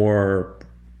be more,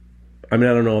 I mean,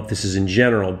 I don't know if this is in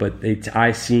general, but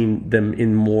I've seen them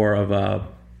in more of a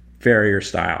farrier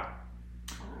style.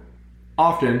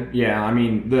 Often, yeah. I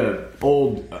mean, the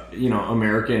old,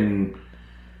 American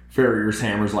farriers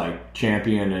hammers like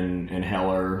Champion and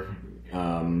Heller,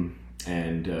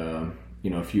 and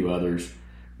a few others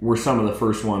were some of the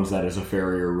first ones that as a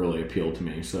farrier really appealed to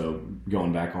me. So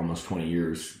going back almost 20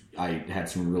 years, I had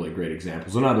some really great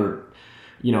examples. Another,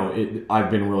 I've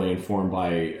been really informed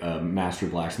by a master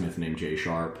blacksmith named Jay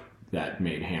Sharp that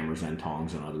made hammers and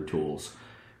tongs and other tools,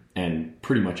 and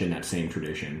pretty much in that same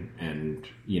tradition. And,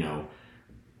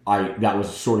 that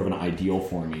was sort of an ideal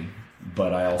for me,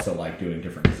 but I also like doing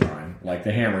different design. Like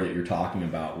the hammer that you're talking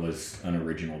about was an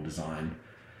original design,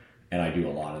 and I do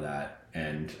a lot of that.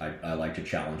 And I like to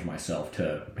challenge myself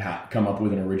to come up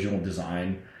with an original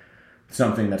design,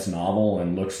 something that's novel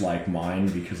and looks like mine,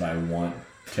 because I want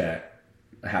to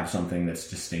have something that's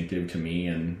distinctive to me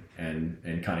and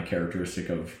kind of characteristic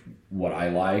of what I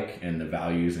like and the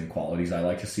values and qualities I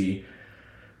like to see.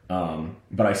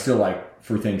 But I still like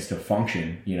for things to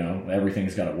function,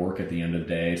 everything's got to work at the end of the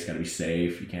day. It's got to be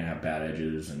safe. You can't have bad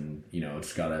edges, and,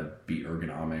 it's got to be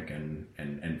ergonomic and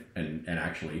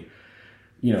actually,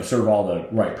 serve all the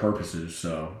right purposes.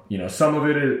 So, some of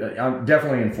it is, I'm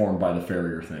definitely informed by the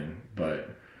farrier thing, but,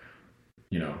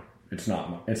 it's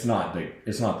not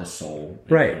the sole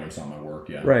influence on my work.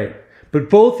 Yeah. Right. But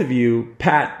both of you,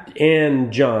 Pat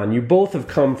and John, you both have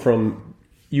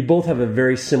a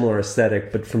very similar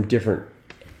aesthetic, but from different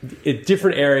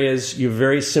areas. You're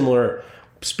very similar.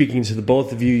 Speaking to the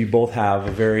both of you, you both have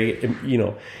a very,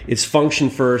 it's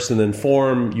function first and then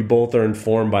form. You both are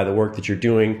informed by the work that you're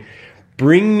doing.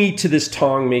 Bring me to this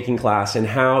tong making class and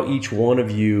how each one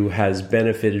of you has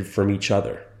benefited from each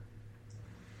other.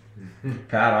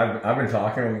 Pat, I've been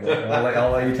talking.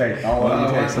 I'll let you take.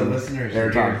 Some listeners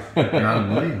hear John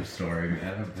Williams' story,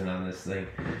 man. I've been on this thing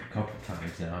a couple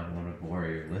times now. I don't want to bore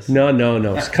your listeners.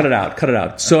 No. Cut it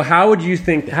out. So how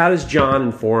does John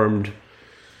informed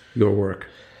your work?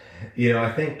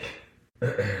 I think,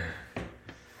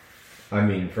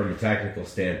 from a technical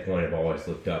standpoint, I've always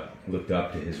looked up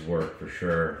to his work for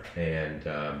sure.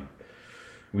 And,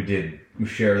 we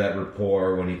share that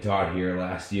rapport when he taught here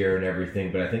last year and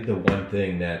everything. But I think the one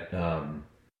thing that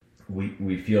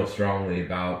we feel strongly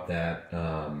about that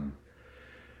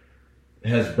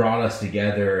has brought us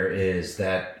together is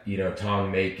that, tong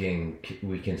making,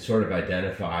 we can sort of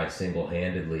identify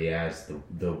single-handedly as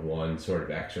the one sort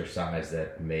of exercise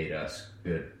that made us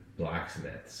good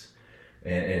blacksmiths.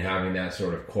 And having that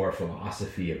sort of core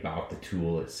philosophy about the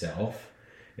tool itself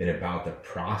and about the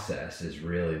process is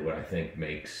really what I think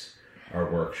makes our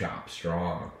workshop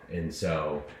strong. And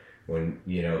so when,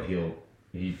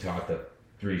 he taught the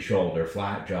 3-shoulder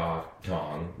flat jaw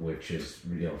tong, which is,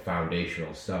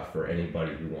 foundational stuff for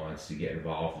anybody who wants to get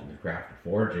involved in the craft of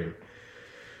forging.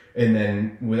 And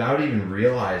then without even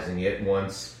realizing it,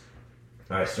 once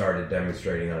I started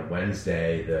demonstrating on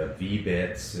Wednesday the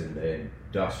V-bits and the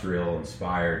industrial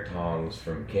inspired tongs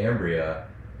from Cambria,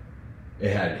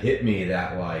 it had hit me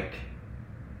that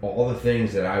all the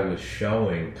things that I was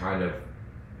showing kind of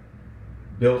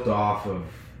built off of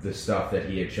the stuff that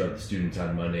he had showed the students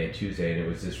on Monday and Tuesday, and it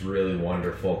was this really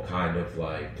wonderful kind of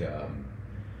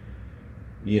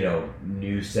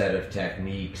new set of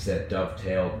techniques that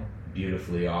dovetailed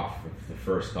beautifully off of the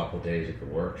first couple of days of the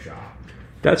workshop.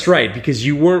 That's right, because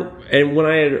you weren't, and when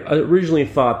I had originally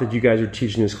thought that you guys were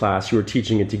teaching this class, you were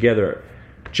teaching it together.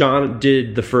 John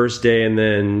did the first day, and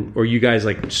then, or you guys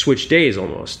switched days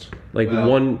almost,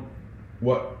 one.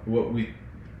 What we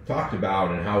talked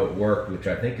about and how it worked, which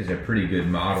I think is a pretty good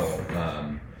model.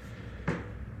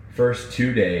 First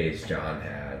 2 days John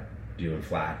had doing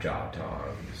flat jaw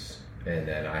tongs, and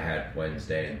then I had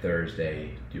Wednesday and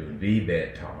Thursday doing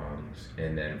V-bit tongs,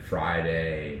 and then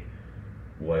Friday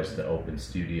was the open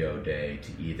studio day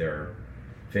to either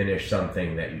finish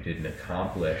something that you didn't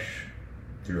accomplish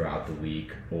throughout the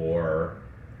week, or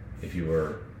if you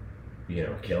were, you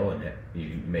know, killing it,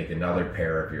 you make another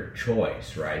pair of your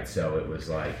choice, right? So it was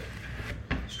like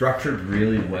structured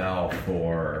really well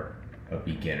for a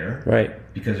beginner,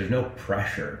 Right. because there's no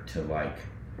pressure to like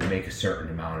make a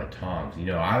certain amount of tongs. You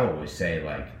know, I always say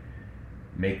like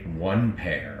make one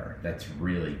pair that's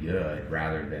really good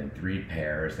rather than 3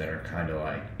 pairs that are kind of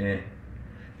like eh.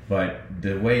 But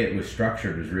the way it was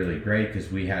structured was really great because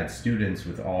we had students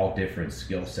with all different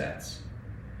skill sets,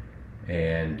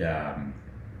 and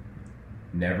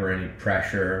never any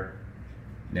pressure,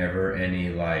 never any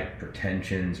like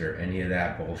pretensions or any of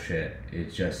that bullshit.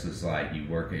 It just was like you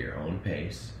work at your own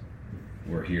pace.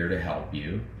 We're here to help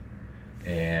you,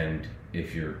 and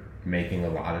if you're making a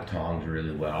lot of tongs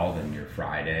really well, then your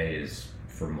Friday is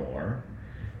for more.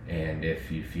 And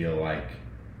if you feel like,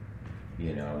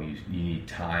 you know, you need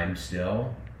time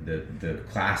still, the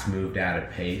class moved at a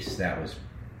pace that was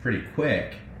pretty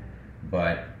quick,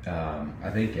 but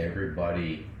I think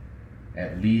everybody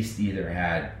at least either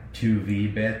had 2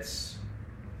 V-bits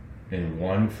in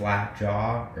 1 flat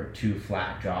jaw or 2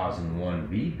 flat jaws in 1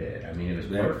 V-bit. I mean, it was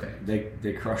perfect.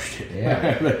 They crushed it.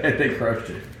 Yeah. They crushed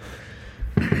it.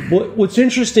 Well, what's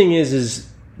interesting is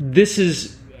this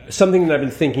is something that I've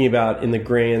been thinking about in the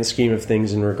grand scheme of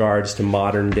things in regards to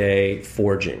modern day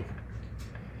forging.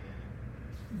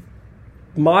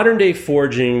 Modern day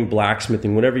forging,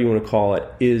 blacksmithing, whatever you want to call it,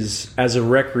 is, as a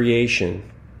recreation,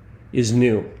 is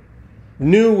new.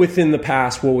 New within the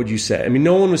past, what would you say? I mean,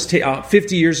 no one was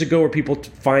 50 years ago, were people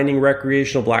finding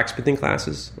recreational blacksmithing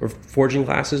classes or forging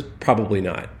classes? Probably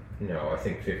not. No, I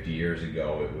think 50 years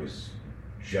ago it was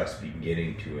just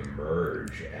beginning to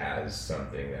emerge as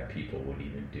something that people would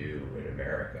even do in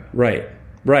America. Right.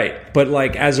 But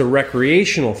like as a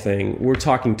recreational thing, we're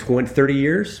talking 20, 30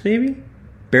 years maybe?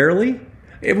 Barely?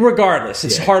 Regardless,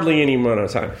 it's hardly any amount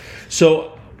of time.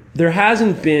 So there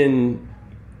hasn't been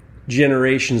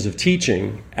generations of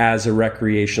teaching as a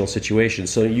recreational situation.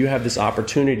 So you have this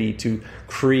opportunity to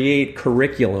create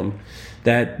curriculum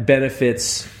that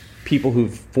benefits people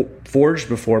who've forged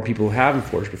before, people who haven't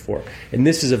forged before. And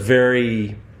this is I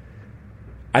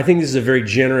think this is a very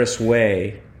generous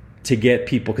way to get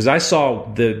people, because I saw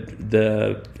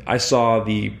the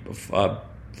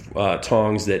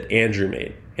tongs that Andrew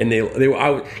made, and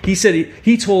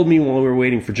he told me while we were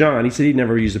waiting for John, he said he'd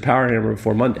never used a power hammer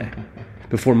before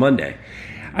Monday.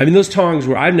 I mean, those tongs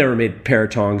I've never made a pair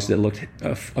of tongs that looked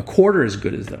a quarter as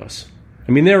good as those.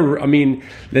 I mean,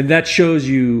 that shows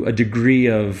you a degree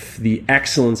of the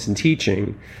excellence in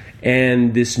teaching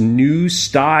and this new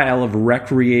style of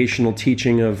recreational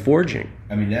teaching of forging.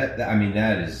 I mean,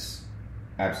 that is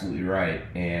absolutely right.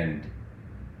 And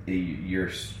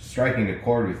you're striking a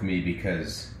chord with me,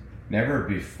 because never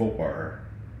before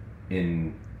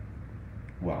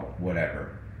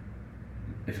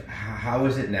how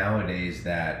is it nowadays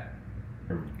that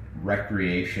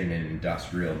recreation and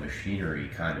industrial machinery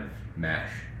kind of mesh,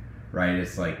 right?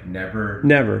 It's like never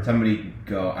somebody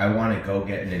go, I want to go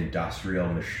get an industrial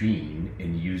machine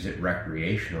and use it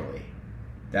recreationally.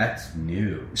 That's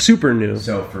new. Super new.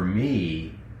 So for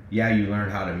me, you learn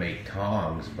how to make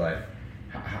tongs, but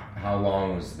how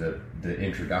long was the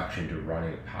introduction to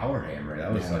running a power hammer?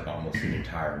 That was like almost an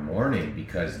entire morning,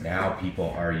 because now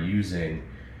people are using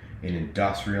an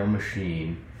industrial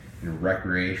machine in a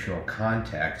recreational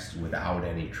context without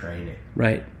any training.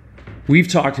 Right. We've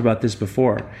talked about this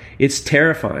before. It's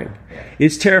terrifying.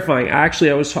 It's terrifying. Actually,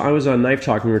 I was on Knife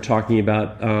Talk and we were talking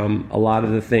about a lot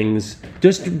of the things.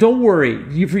 Just don't worry.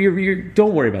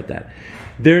 Don't worry about that.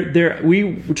 We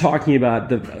were talking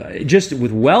about just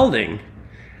with welding.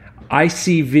 I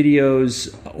see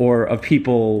videos of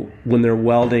people when they're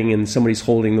welding and somebody's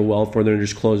holding the weld for them, they're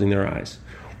just closing their eyes.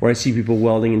 Or I see people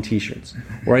welding in t-shirts.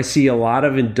 Or I see a lot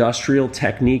of industrial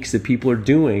techniques that people are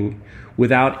doing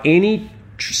without any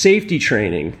safety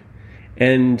training,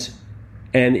 and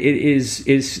it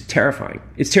is terrifying.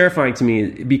 It's terrifying to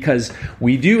me, because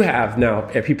we do have now,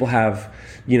 people have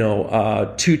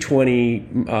 220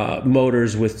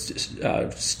 motors with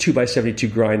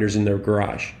 2x72 grinders in their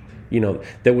garage,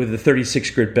 that with a 36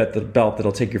 grit belt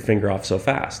that'll take your finger off so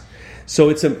fast.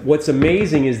 So what's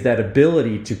amazing is that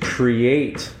ability to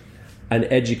create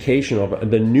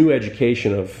the new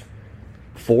education of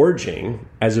forging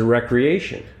as a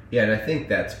recreation. Yeah, and I think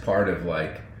that's part of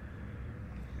like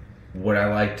what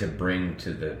I like to bring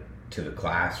to the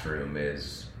classroom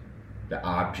is the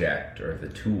object or the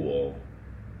tool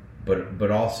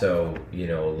but also, you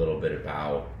know, a little bit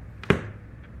about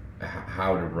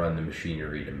how to run the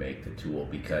machinery to make the tool,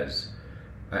 because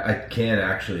I can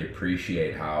actually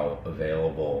appreciate how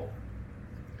available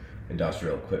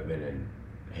industrial equipment and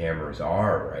hammers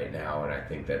are right now, and I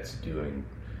think that's doing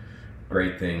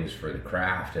great things for the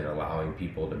craft and allowing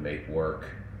people to make work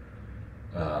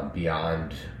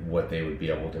beyond what they would be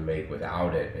able to make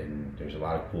without it. And there's a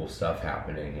lot of cool stuff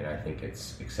happening, and I think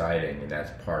it's exciting, and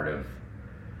that's part of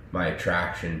my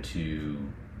attraction to,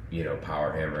 you know,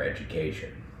 power hammer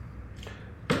education.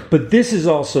 But this is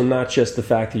also not just the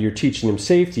fact that you're teaching them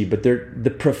safety, but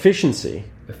the proficiency.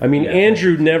 I mean, Yeah.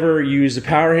 Andrew never used a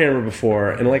power hammer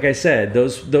before, and like I said,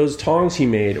 those tongs he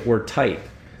made were tight.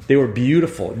 They were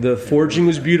beautiful. The forging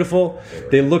was beautiful.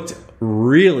 They looked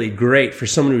really great for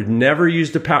someone who'd never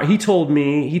used a power. He told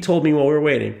me while we were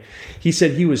waiting, he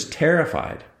said he was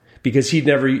terrified because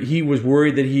he was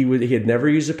worried that he had never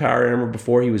used a power hammer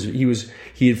before.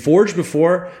 He had forged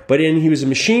before, but he was a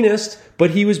machinist,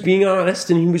 but he was being honest,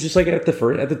 and he was just like at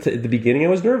the beginning I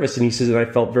was nervous, and he says, and I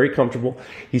felt very comfortable.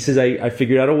 He says I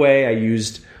figured out a way. I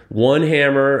used one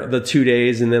hammer the 2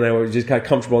 days, and then I just got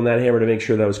comfortable on that hammer to make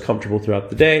sure that I was comfortable throughout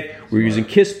the day. We were using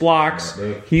KISS blocks.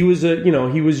 He was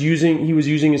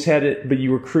using his head, but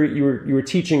you were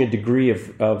teaching a degree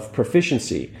of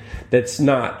proficiency. That's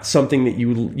not something that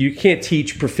you can't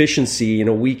teach proficiency in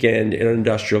a weekend in an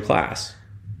industrial class.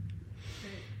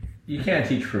 You can't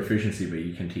teach proficiency, but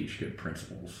you can teach good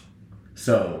principles.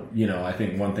 So, you know, I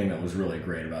think one thing that was really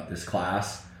great about this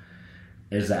class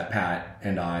is that Pat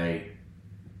and I,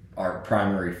 our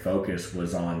primary focus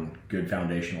was on good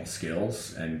foundational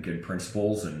skills and good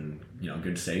principles and, you know,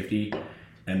 good safety.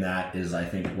 And that is, I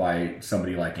think, why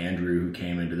somebody like Andrew, who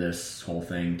came into this whole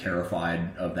thing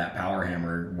terrified of that power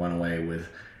hammer, went away with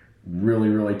really,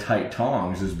 really tight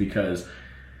tongs, is because,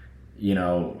 you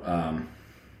know,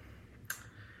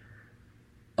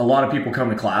 a lot of people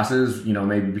come to classes, you know,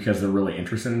 maybe because they're really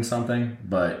interested in something,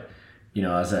 but, you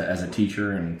know, as a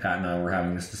teacher, and Pat and I were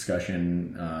having this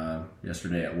discussion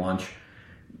yesterday at lunch,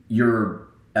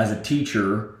 as a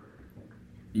teacher,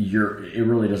 it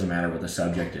really doesn't matter what the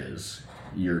subject is.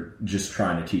 You're just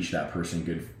trying to teach that person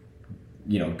good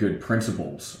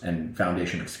principles and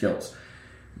foundation of skills.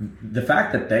 The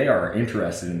fact that they are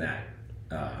interested in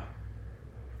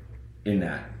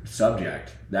that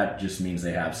subject, that just means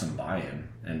they have some buy-in,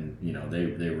 and, you know,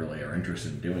 they really are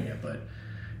interested in doing it. But,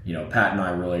 you know, Pat and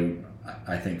I really,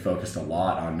 I think, focused a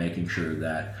lot on making sure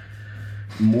that,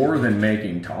 more than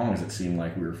making tongs, it seemed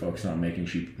like we were focused on making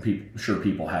sure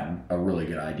people had a really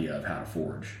good idea of how to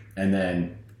forge. And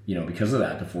then, you know, because of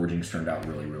that, the forgings turned out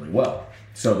really, really well.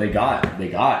 So they got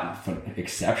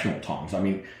exceptional tongs. I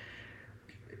mean,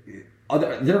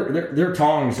 their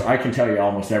tongs, I can tell you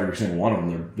almost every single one of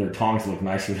them, their tongs look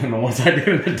nicer than the ones I did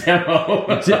in the demo.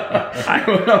 I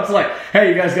was like, hey,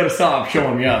 you guys got to stop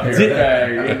showing me up here.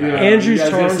 Andrew's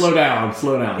tongs, slow down.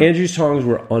 Andrew's tongs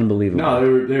were unbelievable.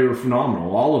 No, they were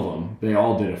phenomenal. All of them. They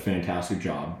all did a fantastic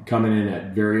job, coming in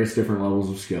at various different levels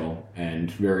of skill and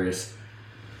various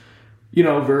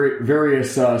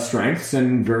strengths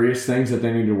and various things that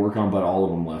they needed to work on, but all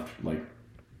of them left, like,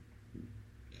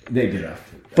 they did a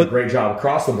great job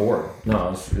across the board. No,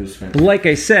 it was fantastic. Like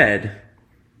I said,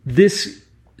 this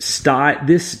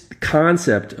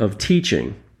concept of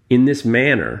teaching in this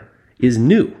manner is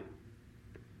new.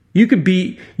 You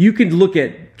could look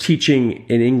at teaching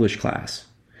an English class,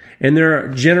 and there are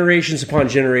generations upon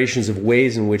generations of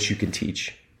ways in which you can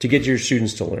teach to get your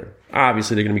students to learn.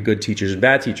 Obviously, they're going to be good teachers and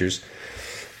bad teachers,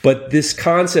 but this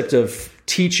concept of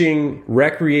teaching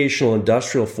recreational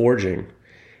industrial forging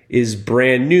is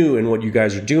brand new, and what you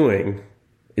guys are doing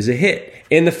is a hit.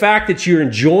 And the fact that you're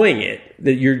enjoying it,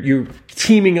 that you're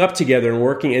teaming up together and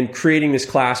working and creating this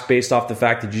class based off the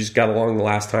fact that you just got along the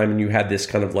last time and you had this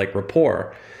kind of like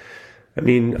rapport. I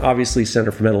mean, obviously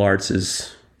Center for Metal Arts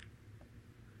is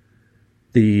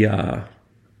the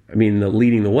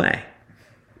leading the way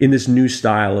in this new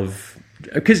style of,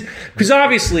 because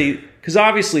obviously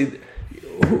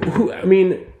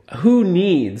who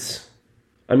needs,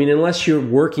 unless you're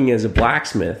working as a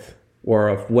blacksmith or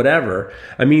a whatever,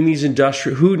 who needs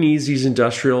these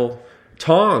industrial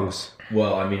tongs?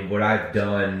 Well, what I've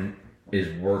done is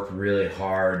work really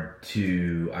hard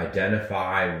to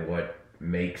identify what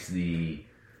makes the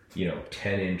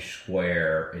 10-inch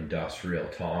square industrial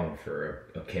tong for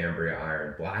a Cambria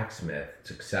iron blacksmith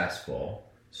successful,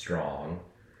 strong,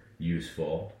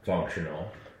 useful,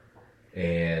 functional,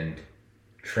 and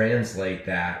translate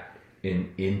that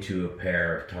into a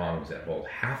pair of tongs that hold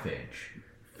half-inch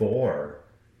for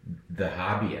the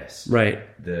hobbyist, right?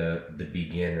 The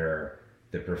beginner,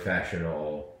 the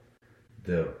professional,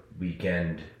 the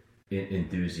weekend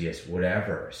enthusiast,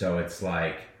 whatever. So it's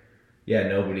like, yeah,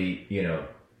 nobody,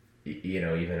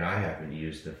 even I haven't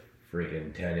used the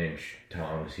freaking 10-inch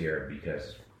tongs here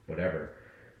because whatever.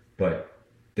 But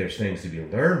there's things to be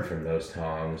learned from those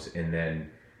tongs, and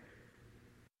then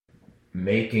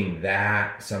making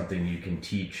that something you can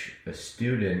teach a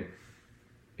student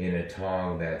in a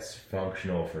tong that's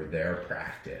functional for their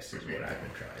practice is what I've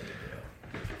been trying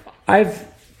to do.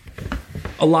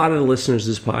 A lot of the listeners to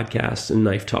this podcast and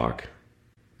Knife Talk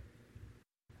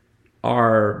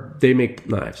they make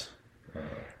knives.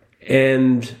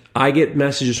 And I get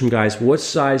messages from guys,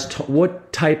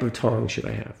 what type of tong should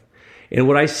I have? And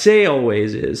what I say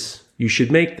always is, you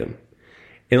should make them.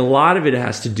 And a lot of it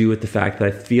has to do with the fact that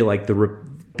I feel like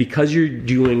because you're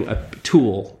doing a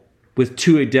tool with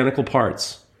two identical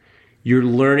parts, you're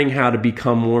learning how to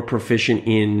become more proficient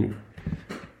in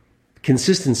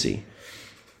consistency.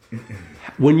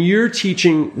 When you're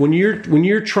teaching, when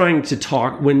you're trying to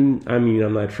talk, I'm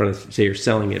not trying to say you're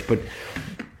selling it, but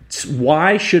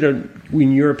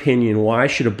in your opinion, why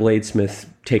should a bladesmith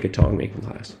take a tong making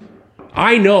class?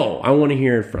 I know. I want to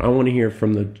hear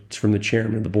from the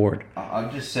chairman of the board.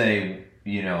 I'll just say,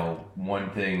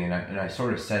 one thing, and I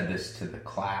sort of said this to the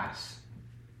class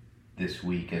this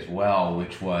week as well,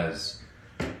 which was,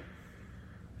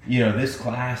 this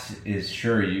class is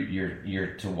sure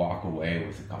you're to walk away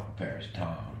with a couple pairs of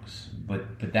tongs,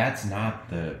 but that's not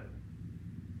the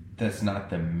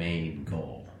main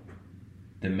goal.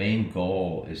 The main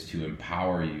goal is to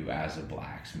empower you as a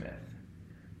blacksmith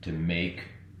to make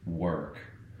work,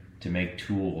 to make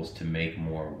tools, to make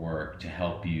more work, to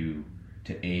help you,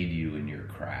 to aid you in your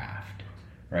craft,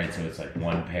 right? So it's like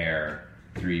 1 pair,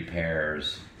 3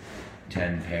 pairs,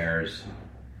 10 pairs,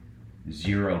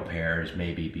 0 pairs,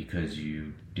 maybe because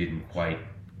you didn't quite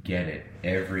get it.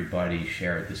 Everybody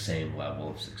shared the same level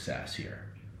of success here,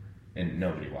 and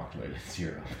nobody walked away with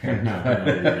 0.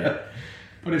 No,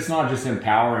 but it's not just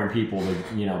empowering people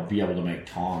to be able to make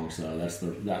tongs, though.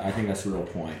 I think that's the real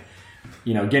point.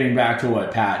 Getting back to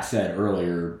what Pat said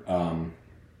earlier,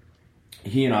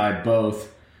 he and I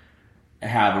both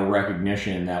have a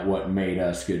recognition that what made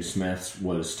us good smiths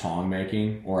was tong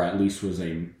making, or at least was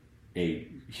a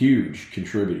huge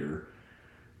contributor,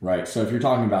 right? So if you're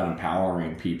talking about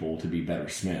empowering people to be better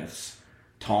smiths,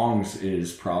 tongs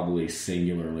is probably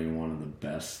singularly one of the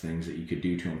best things that you could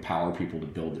do to empower people to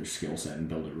build their skill set and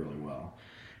build it really well.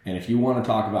 And if you want to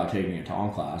talk about taking a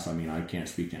tong class, I can't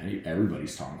speak to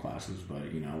everybody's tong classes, but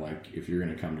like if you're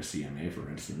going to come to CMA, for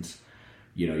instance,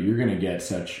 you're going to get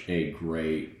such a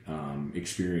great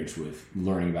experience with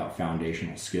learning about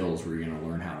foundational skills, where you're going to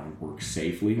learn how to work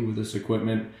safely with this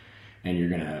equipment, and you're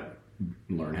going to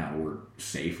learn how to work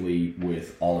safely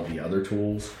with all of the other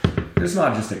tools. It's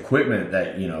not just equipment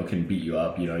that can beat you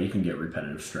up. You can get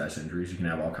repetitive stress injuries. You can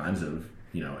have all kinds of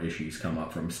issues come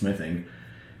up from smithing.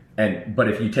 But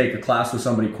if you take a class with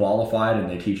somebody qualified and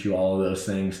they teach you all of those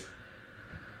things,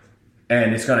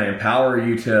 and it's going to empower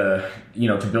you to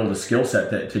to build a skill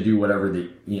set to do whatever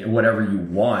you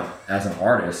want as an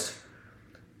artist,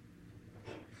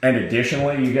 and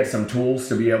additionally you get some tools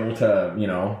to be able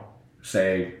to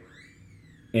say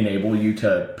enable you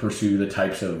to pursue the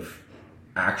types of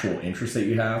actual interests that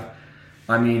you have.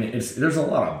 There's a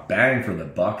lot of bang for the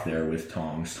buck there with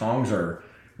tongs. Tongs are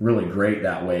really great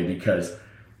that way because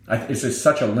it's just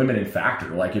such a limiting factor.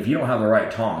 Like if you don't have the right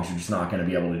tongs, you're just not going to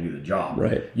be able to do the job.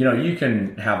 Right. You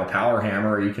can have a power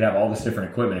hammer, you can have all this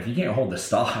different equipment. If you can't hold the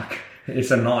stock,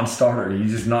 it's a non-starter. You're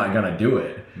just not going to do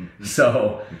it.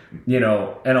 So,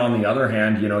 and on the other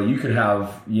hand, you could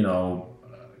have,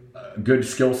 a good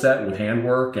skill set with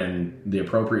handwork and the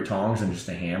appropriate tongs and just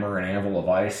a hammer, an anvil, a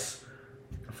vise,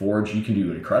 a forge. You can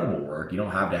do incredible work. You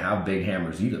don't have to have big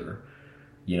hammers either.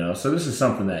 So this is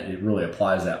something that it really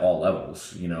applies at all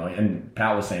levels, and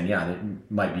Pat was saying, yeah, it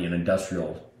might be an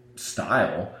industrial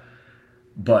style,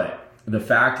 but the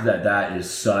fact that is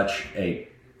such a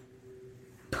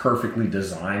perfectly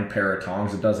designed pair of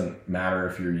tongs, it doesn't matter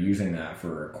if you're using that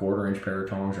for a 1/4-inch pair of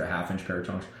tongs or a 1/2-inch pair of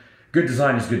tongs. Good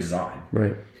design is good design.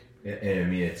 Right.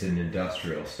 And it's an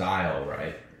industrial style,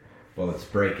 right? Well, let's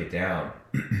break it down.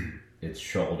 It's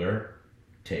shoulder,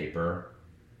 taper,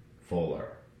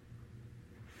 fuller.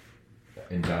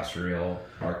 Industrial,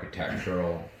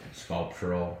 architectural,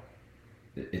 sculptural,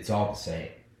 it's all the same.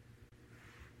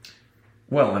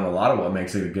 Well, and a lot of what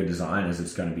makes it a good design is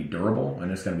it's going to be durable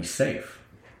and it's going to be safe,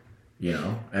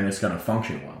 and it's going to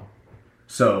function well.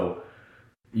 So,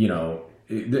 in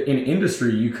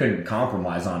industry, you couldn't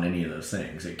compromise on any of those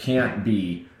things. It can't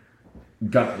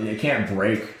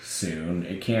break soon.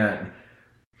 It can't,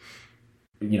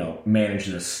 manage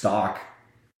the stock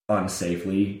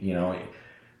unsafely. You know,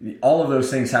 all of those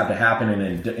things have to happen in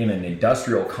an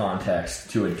industrial context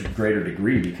to a greater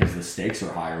degree because the stakes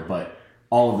are higher. But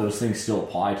all of those things still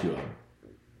apply to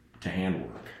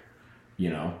handwork. You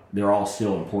know, they're all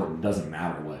still important. It doesn't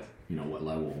matter what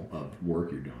level of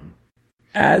work you're doing.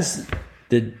 As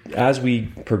we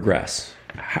progress,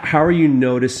 how are you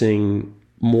noticing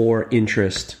more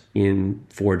interest in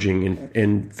forging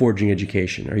and forging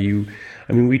education? You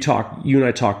and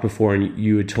I talked before, and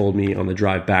you had told me on the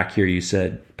drive back here, you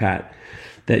said, Pat,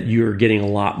 that you're getting a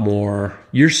lot more,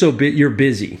 you're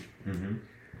busy. Mm-hmm.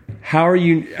 How are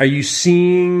you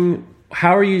seeing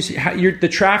the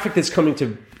traffic that's coming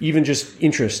to even just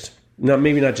interest,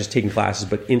 maybe not just taking classes,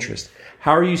 but interest?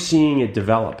 How are you seeing it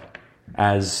develop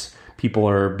as people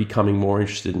are becoming more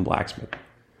interested in blacksmith?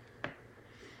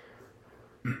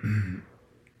 I'm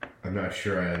not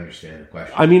sure I understand the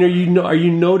question. I mean, are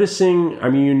you noticing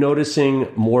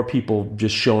more people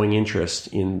just showing interest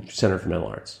in Center for Metal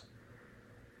Arts?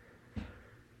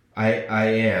 I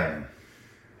am.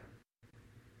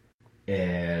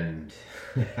 And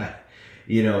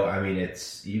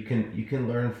it's you can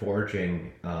learn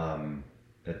forging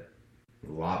at a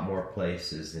lot more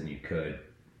places than you could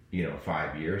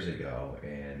 5 years ago,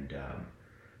 and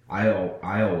I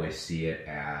always see it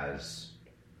as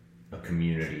a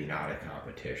community, not a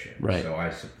competition. Right. So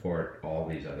I support all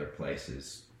these other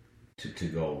places to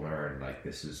go learn. Like,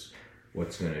 this is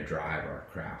what's going to drive our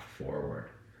craft forward.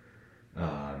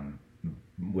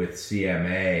 With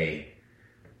CMA,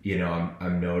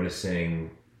 I'm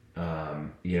noticing,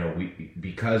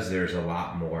 because there's a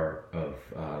lot more of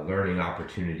learning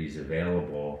opportunities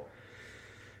available.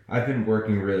 I've been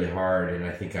working really hard, and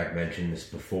I think I've mentioned this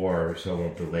before, so I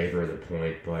won't belabor the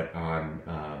point, but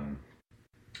on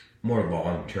more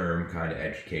long-term kind of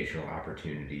educational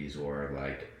opportunities, or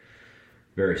like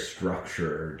very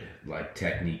structured, like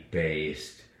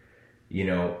technique-based.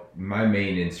 My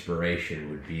main inspiration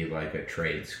would be like a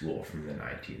trade school from the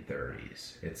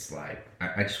 1930s. It's like,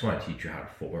 I just want to teach you how to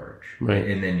forge. Right.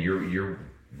 And then you're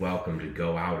welcome to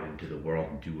go out into the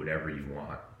world and do whatever you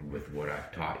want with what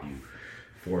I've taught you.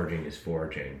 Forging is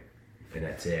forging, and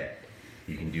that's it.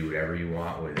 You can do whatever you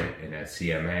want with it. And at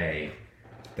CMA,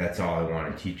 that's all I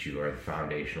want to teach you are the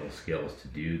foundational skills to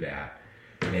do that.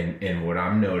 And what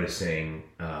I'm noticing,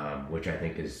 which I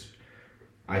think is,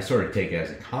 I sort of take it as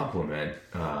a compliment,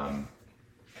 a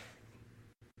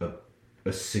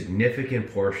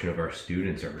significant portion of our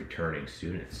students are returning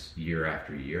students year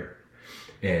after year.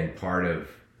 And part of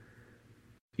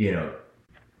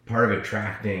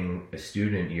attracting a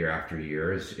student year after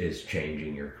year is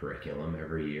changing your curriculum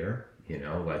every year,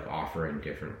 like offering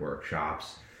different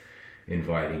workshops,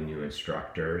 inviting new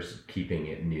instructors, keeping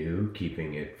it new,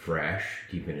 keeping it fresh,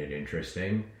 keeping it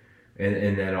interesting.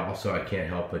 And then also I can't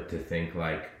help but to think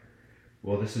like,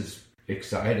 well, this is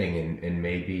exciting, and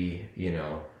maybe, I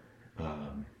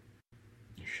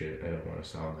don't want to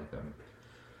sound like I'm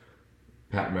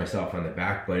patting myself on the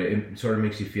back, but it sort of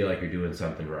makes you feel like you're doing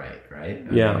something right?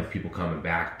 Yeah. With people coming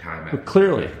back time after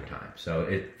clearly time. So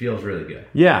it feels really good.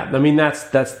 Yeah. I mean, that's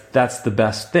the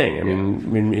best thing.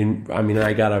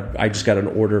 I just got an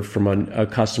order from a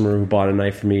customer who bought a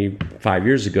knife for me 5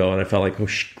 years ago, and I felt like, oh,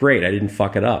 great, I didn't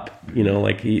fuck it up.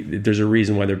 There's a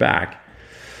reason why they're back.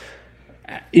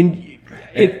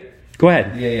 Go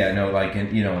ahead. Yeah. No, like,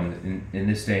 in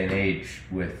this day and age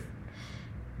with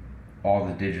all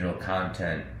the digital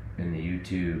content in the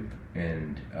YouTube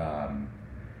and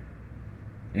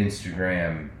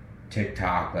Instagram,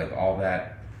 TikTok, like all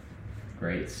that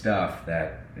great stuff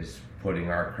that is putting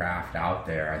our craft out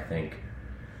there, I think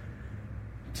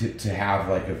to have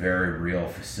like a very real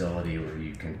facility where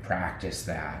you can practice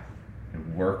that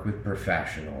and work with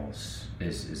professionals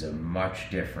is a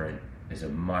much different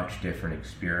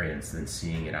experience than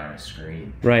seeing it on a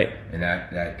screen. Right. And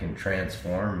that can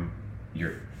transform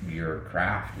your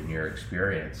craft and your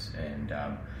experience. And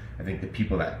I think the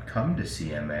people that come to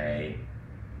CMA,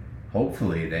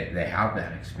 hopefully they have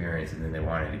that experience, and then they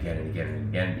want it again and again and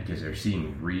again because they're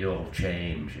seeing real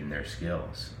change in their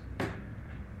skills.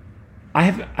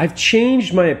 I've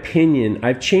changed my opinion.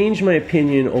 I've changed my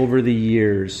opinion over the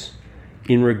years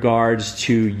in regards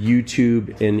to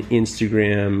YouTube and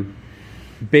Instagram,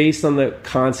 based on the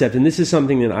concept, and this is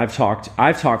something that I've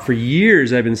talked for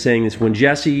years. I've been saying this. When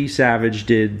Jesse Savage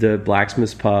did the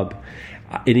Blacksmith's Pub,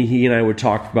 and he and I would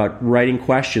talk about writing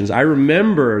questions. I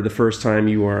remember the first time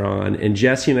you were on, and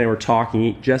Jesse and I were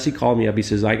talking. Jesse called me up. He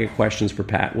says, "I get questions for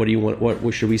Pat. What do you want?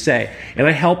 What should we say?" And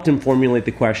I helped him formulate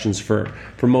the questions for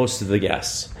most of the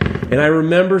guests. And I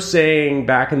remember saying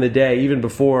back in the day, even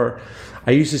before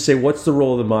I used to say, what's the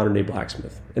role of the modern day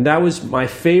blacksmith? And that was my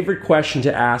favorite question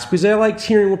to ask because I liked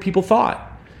hearing what people thought.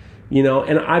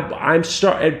 And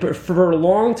for a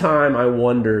long time I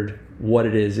wondered what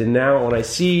it is. And now when I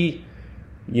see,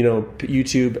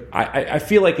 YouTube, I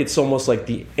feel like it's almost like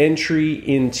the entry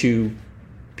into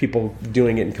people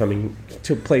doing it and coming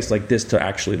to a place like this to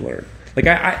actually learn. Like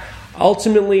I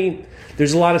ultimately,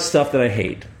 there's a lot of stuff that I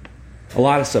hate.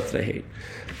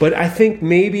 But I think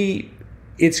maybe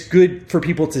it's good for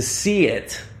people to see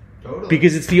it. Totally.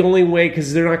 Because it's the only way,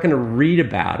 because they're not going to read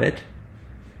about it.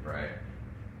 Right.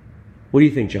 What do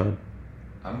you think, John?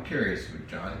 I'm curious what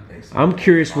John thinks. I'm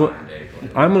curious what...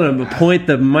 I'm going to point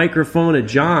the microphone at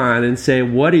John and say,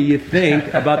 what do you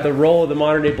think about the role of the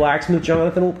modern-day blacksmith,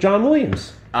 John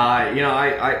Williams? I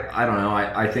don't know.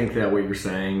 I think that what you're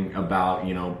saying about,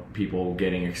 people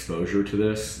getting exposure to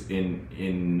this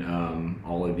in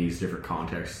all of these different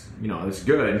contexts, it's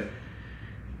good.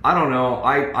 I don't know.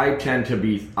 I tend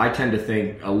to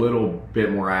think a little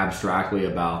bit more abstractly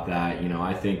about that.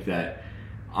 I think that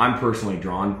I'm personally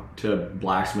drawn to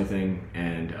blacksmithing,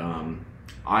 and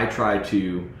I try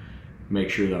to make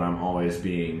sure that I'm always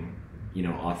being,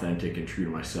 authentic and true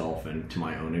to myself and to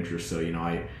my own interests. So,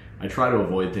 I try to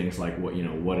avoid things like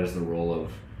what is the role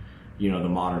of, the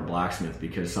modern blacksmith,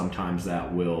 because sometimes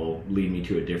that will lead me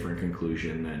to a different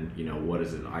conclusion than, what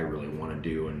is it I really want to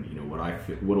do, and,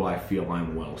 what do I feel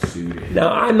I'm well suited.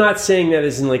 Now, I'm not saying that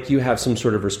as in like you have some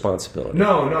sort of responsibility.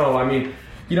 No. I mean,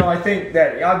 I think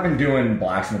that I've been doing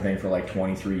blacksmithing for like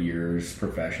 23 years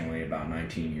professionally, about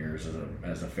 19 years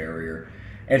as a farrier.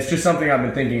 And it's just something I've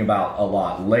been thinking about a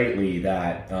lot lately,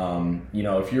 that,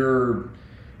 if you're...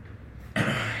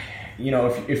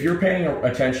 if you're paying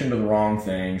attention to the wrong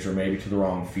things or maybe to the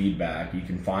wrong feedback, you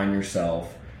can find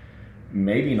yourself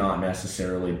maybe not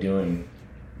necessarily doing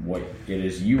what it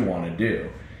is you want to do.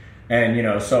 And,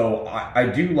 so I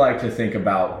do like to think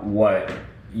about what,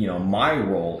 my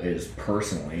role is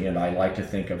personally, and I like to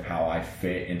think of how I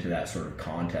fit into that sort of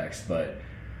context. But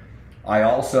I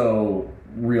also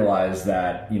realize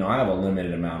that, I have a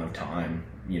limited amount of time,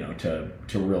 to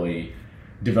really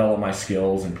develop my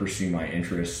skills and pursue my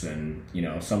interests. And,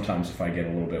 sometimes if I get a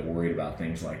little bit worried about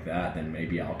things like that, then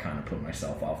maybe I'll kind of put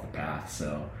myself off the path.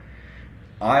 So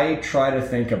I try to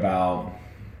think about,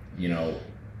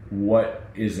 what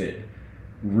is it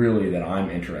really that I'm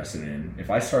interested in?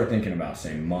 If I start thinking about,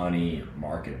 say, money, or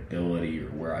marketability, or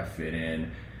where I fit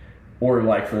in, or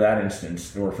like for that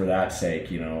instance, or for that sake,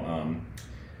 if you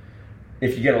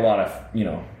get a lot of,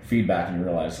 feedback and you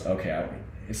realize, okay,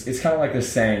 it's kind of like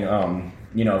this saying,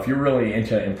 if you're really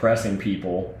into impressing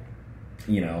people,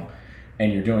 and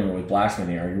you're doing it with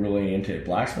blacksmithing, are you really into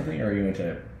blacksmithing, or are you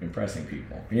into impressing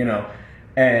people?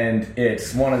 And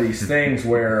it's one of these things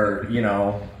where,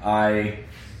 I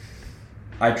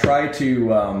try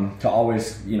to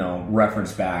always,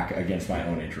 reference back against my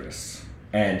own interests.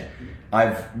 And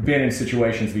I've been in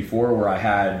situations before where I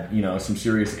had, some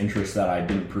serious interests that I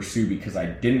didn't pursue because I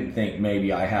didn't think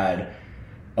maybe I had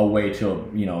a way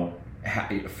to,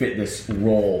 fit this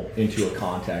role into a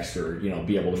context, or,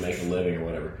 be able to make a living or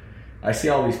whatever. I see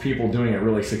all these people doing it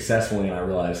really successfully, and I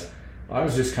realize I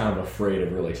was just kind of afraid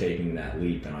of really taking that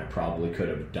leap, and I probably could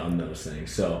have done those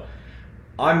things. So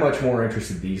I'm much more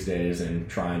interested these days in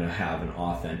trying to have an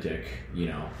authentic,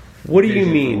 what do you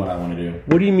mean? What I want to do.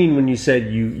 What do you mean when you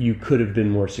said you could have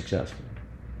been more successful?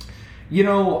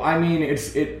 I mean,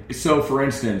 so for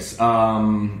instance,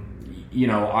 I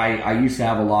used to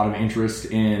have a lot of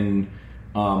interest in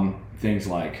things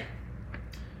like,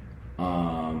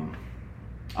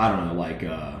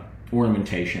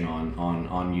 ornamentation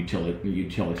on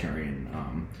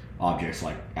utilitarian objects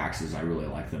like axes. I really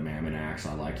like the Mammon axe.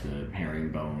 I liked the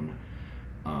herringbone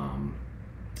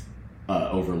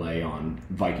overlay on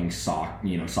Viking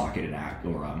socketed axe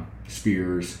or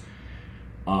spears.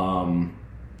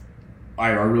 I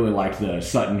really liked the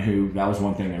Sutton hoop. That was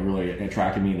one thing that really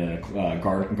attracted me, the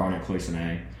garnet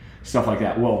cloisonne, stuff like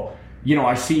that. Well,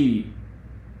 I see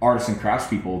artists and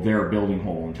craftspeople, they're building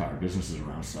whole entire businesses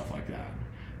around stuff like that.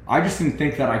 I just didn't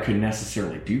think that I could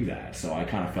necessarily do that, so I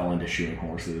kind of fell into shoeing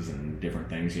horses and different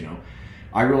things,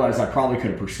 I realized I probably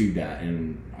could have pursued that,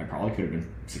 and I probably could have been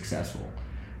successful.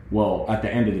 Well, at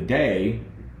the end of the day,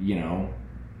 you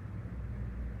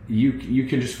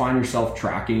can just find yourself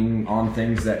tracking on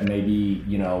things that maybe,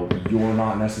 you're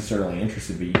not necessarily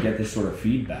interested, but you get this sort of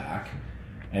feedback,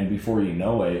 and before you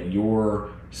know it, you're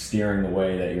steering the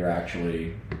way that you're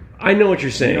actually... I know what you're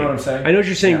saying. You know what I'm saying? I know what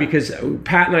you're saying, because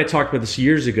Pat and I talked about this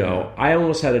years ago. I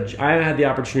had the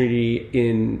opportunity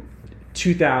in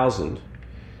 2000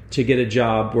 to get a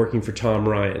job working for Tom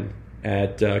Ryan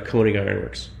at Koenig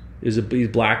Ironworks. He's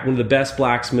one of the best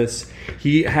blacksmiths.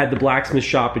 He had the blacksmith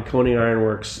shop at Koenig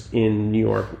Ironworks in New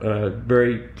York,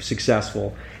 very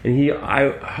successful. And he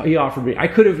offered me, I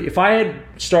could have, if I had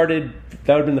started,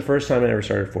 that would have been the first time I ever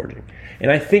started forging.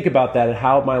 And I think about that and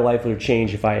how my life would have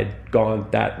changed if I had gone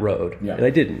that road. Yeah. And I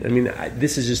didn't. I mean,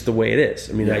 this is just the way it is.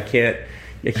 I mean, yeah. I can't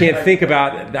think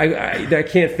about, I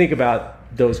can't think about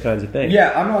those kinds of things.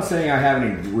 Yeah, I'm not saying I have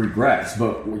any regrets,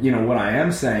 but what I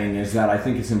am saying is that I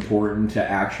think it's important to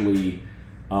actually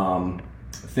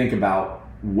think about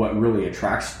what really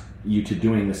attracts you to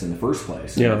doing this in the first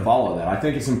place and to follow that. I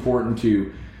think it's important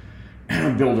to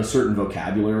build a certain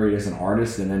vocabulary as an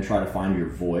artist and then try to find your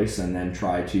voice and then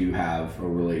try to have a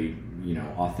really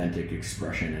authentic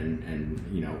expression and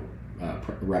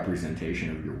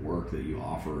representation of your work that you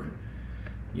offer.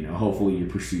 And hopefully you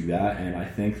pursue that, and I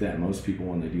think that most people,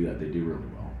 when they do that, they do really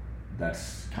well.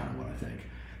 That's kind of what I think.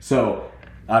 So,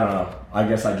 I don't know. I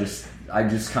guess I just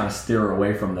kind of steer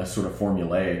away from the sort of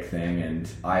formulaic thing, and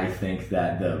I think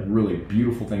that the really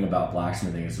beautiful thing about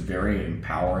blacksmithing is very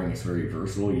empowering. It's very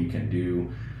versatile. You can do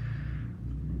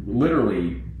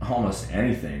literally almost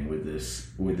anything with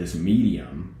this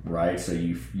medium, right? So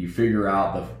you figure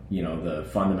out the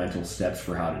fundamental steps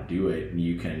for how to do it, and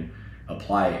you can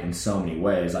apply it in so many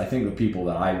ways. I think the people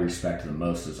that I respect the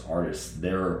most as artists,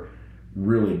 they're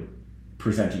really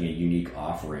presenting a unique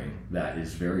offering that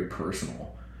is very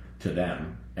personal to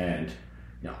them, and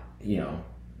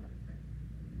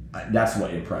that's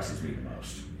what impresses me the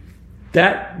most.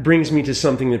 That brings me to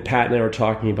something that Pat and I were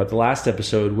talking about the last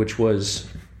episode, which was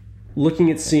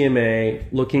looking at CMA,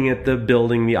 looking at the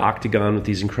building, the octagon with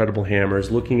these incredible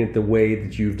hammers, looking at the way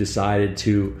that you've decided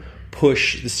to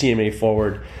push the CMA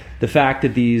forward. The fact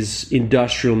that these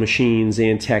industrial machines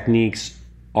and techniques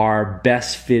are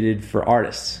best fitted for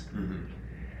artists. Mm-hmm.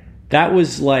 That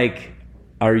was like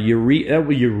our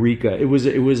eureka. It was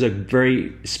a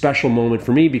very special moment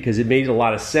for me because it made a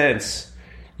lot of sense.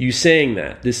 You saying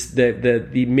that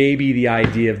maybe the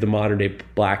idea of the modern day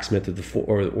blacksmith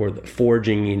or the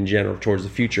forging in general towards the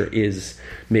future is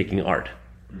making art.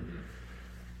 Mm-hmm.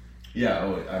 Yeah,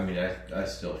 I mean, I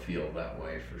still feel that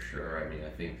way for sure. I mean, I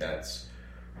think that's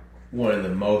one of the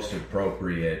most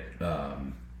appropriate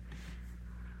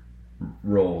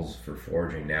roles for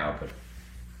forging now, but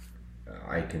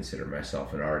I consider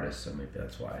myself an artist, so maybe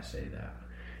that's why I say that.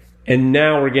 And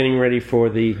now we're getting ready for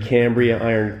the Cambria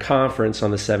Iron Conference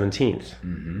on the 17th.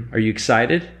 Mm-hmm. Are you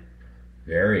excited?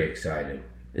 Very excited.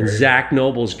 And Zach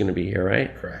Noble's going to be here,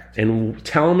 right? Correct. And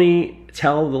tell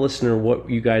the listener what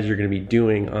you guys are going to be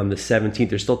doing on the 17th.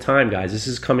 There's still time, guys. This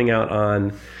is coming out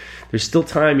on... There's still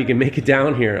time. You can make it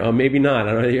down here. Oh, maybe not.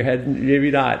 I don't know. Your head, maybe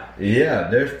not. Yeah,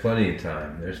 there's plenty of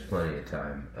time. This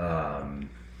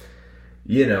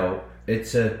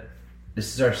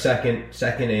is our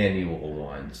second annual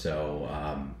one,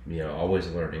 so always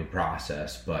a learning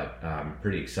process. But I'm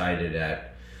pretty excited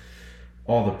at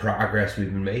all the progress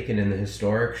we've been making in the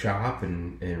historic shop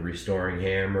and restoring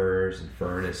hammers and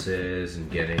furnaces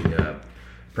and getting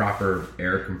proper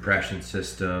air compression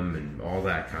system and all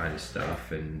that kind of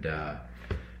stuff, and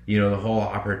the whole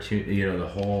opportunity,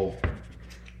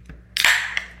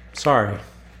 sorry,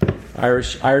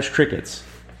 Irish crickets.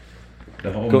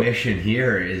 The whole mission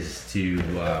here is to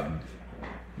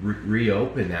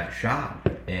reopen that shop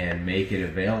and make it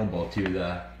available to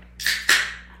the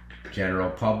general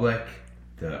public,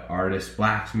 the artist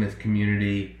blacksmith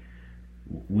community.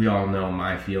 We all know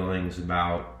my feelings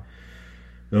about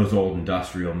those old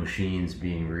industrial machines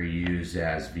being reused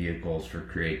as vehicles for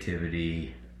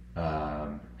creativity,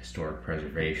 historic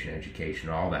preservation, education,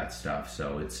 all that stuff.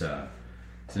 So it's an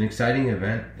exciting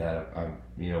event that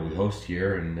we host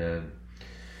here, and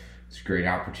it's a great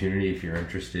opportunity if you're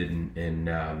interested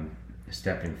in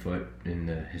stepping foot in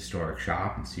the historic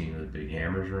shop and seeing the big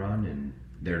hammers run and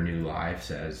their new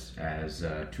lives as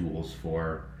tools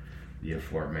for the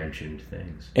aforementioned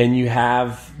things. And you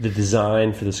have the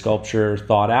design for the sculpture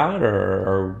thought out,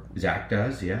 or Zach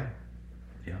does, yeah.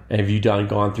 Have you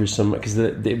gone through some? Because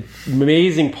the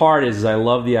amazing part is I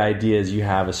love the idea is you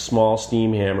have a small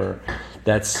steam hammer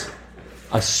that's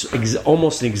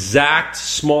almost an exact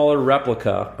smaller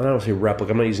replica. I don't want to say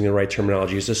replica. I'm not using the right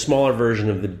terminology. It's a smaller version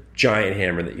of the giant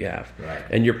hammer that you have, right?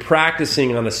 And you're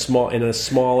practicing in a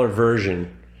smaller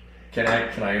version. Can I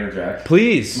interject?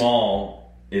 Please. Small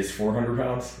is 400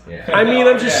 pounds. Yeah. I mean,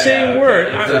 I'm just saying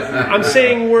words. I'm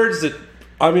saying words that.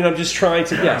 I mean, I'm just trying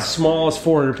to. Small is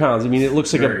 400 pounds. I mean, it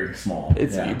looks like very small.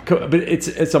 But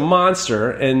it's a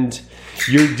monster, and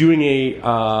you're doing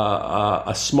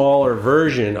a smaller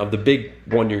version of the big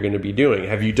one you're going to be doing.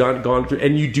 Have you gone through?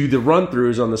 And you do the run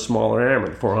throughs on the smaller hammer,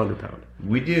 the 400 pound.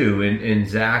 We do, and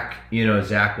Zach,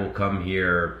 Zach will come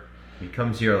here. He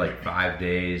comes here like 5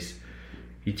 days.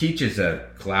 He teaches a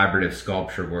collaborative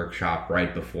sculpture workshop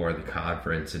right before the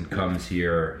conference and comes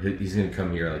here. He's going to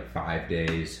come here like 5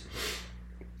 days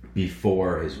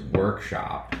before his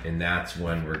workshop, and that's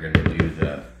when we're going to do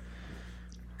the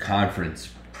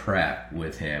conference prep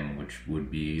with him, which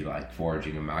would be like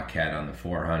forging a maquette on the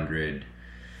 400,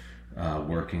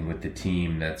 working with the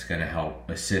team that's going to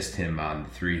help assist him on the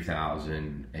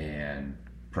 3000, and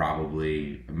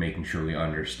probably making sure we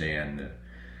understand the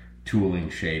tooling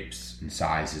shapes and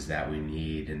sizes that we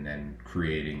need, and then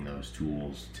creating those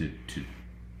tools to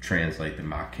translate the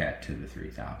maquette to the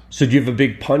 3000. So do you have a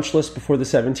big punch list before the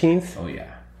 17th? Oh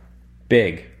yeah.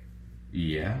 Big.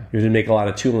 Yeah. You're going to make a lot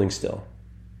of tooling still.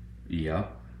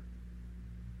 Yep.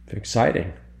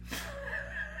 Exciting.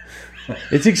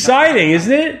 It's exciting,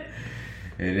 isn't it?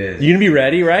 It is. You're going to be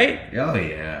ready, right? Oh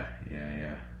yeah.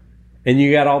 And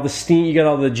you got all the steam. You got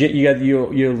all the.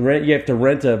 You rent. You have to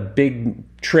rent a big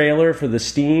trailer for the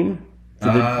steam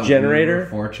for the generator. We were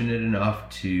fortunate enough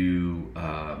to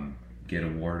get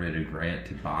awarded a grant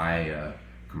to buy a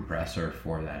compressor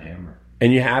for that hammer.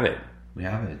 And you have it. We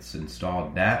have it. It's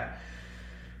installed. That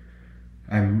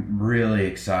I'm really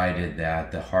excited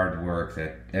that the hard work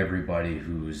that everybody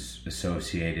who's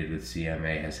associated with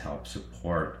CMA has helped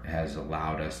support has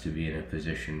allowed us to be in a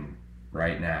position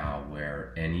right now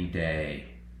where any day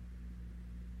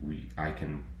whoever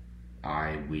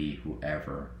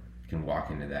can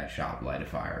walk into that shop, light a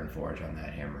fire, and forge on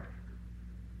that hammer.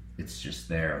 It's just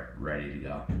there, ready to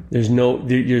go. There's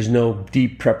no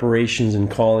deep preparations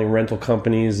and calling rental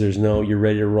companies. You're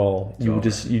ready to roll. You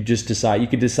just decide. You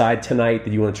could decide tonight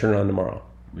that you want to turn it on tomorrow.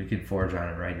 We could forge on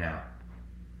it right now.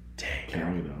 Dang.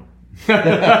 Can we though?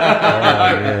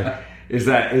 Yeah. Is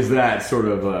that sort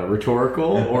of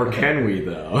rhetorical, or can we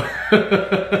though?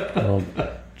 Well,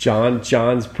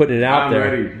 John's putting it out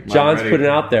there. Ready. John's putting it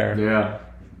out there. Yeah.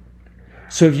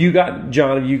 So have you gotten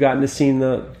to see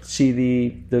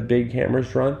the big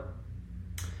hammers run?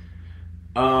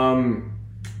 Almost.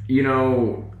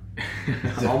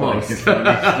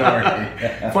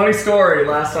 Funny story.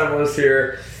 Last time I was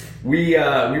here, we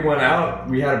went out.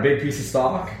 We had a big piece of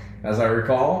stock, as I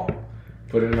recall.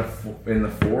 Put it in the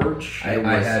forge. It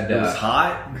was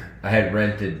hot. I had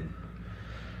rented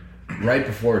right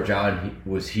before John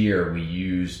was here. We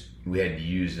had to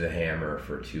use the hammer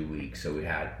for 2 weeks, so we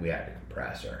had a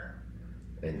compressor,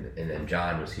 and then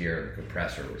John was here, and the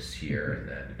compressor was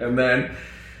here, and then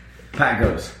Pat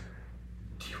goes,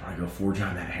 "Do you want to go forge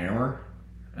on that hammer?"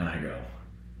 And I go,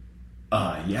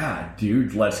 "Yeah,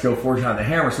 dude, let's go forge on the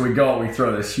hammer." So we go, we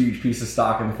throw this huge piece of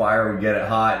stock in the fire, we get it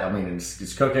hot. I mean,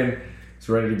 it's cooking. It's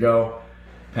ready to go.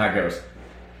 Pat goes,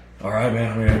 "All right,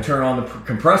 man, I'm going to turn on the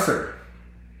compressor."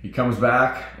 He comes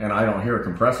back, and I don't hear a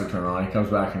compressor turn on. He comes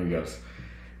back, and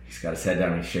he's got his head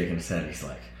down, he's shaking his head. He's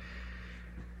like,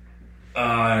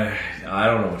 I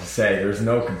don't know what to say. There's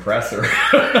no compressor.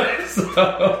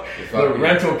 So the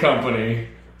rental company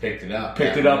picked it up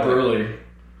early.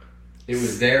 It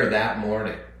was there that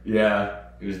morning. Yeah.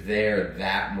 It was there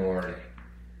that morning.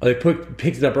 Oh, they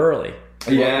picked it up early.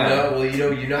 Yeah. Well,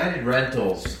 United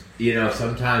Rentals,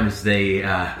 sometimes they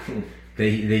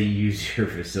use your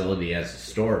facility as a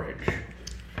storage,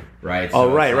 right?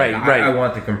 So right. I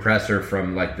want the compressor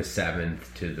from like the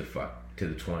 7th to the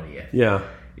 20th. Yeah.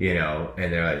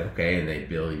 And they're like, okay, and they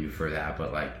bill you for that,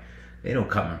 but like they don't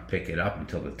come and pick it up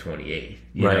until the 28th,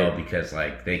 you know, because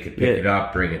like they could pick it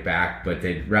up, bring it back, but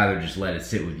they'd rather just let it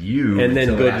sit with you and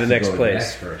then go to the next place. The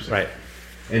next person. Right.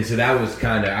 And so that was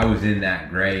I was in that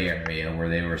gray area where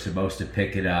they were supposed to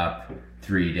pick it up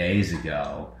 3 days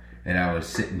ago, and I was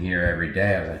sitting here every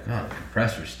day. I was like, oh, the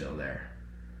compressor's still there.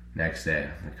 Next day,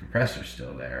 the compressor's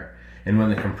still there. And when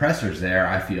the compressor's there,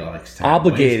 I feel like it's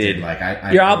obligated. Wasted.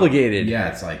 Like you're obligated. Yeah,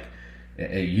 it's like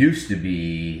it used to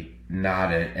be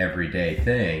not an everyday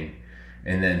thing,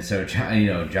 and then so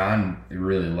John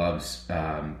really loves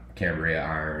Cambria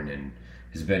Iron and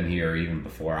has been here even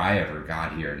before I ever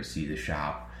got here to see the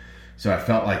shop. So I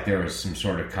felt like there was some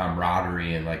sort of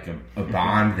camaraderie and like a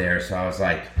bond there. So I was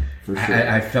like, For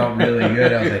sure. I felt really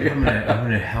good. I was like, I'm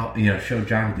gonna help, show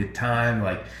John a good time.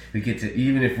 Like we get to,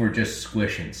 even if we're just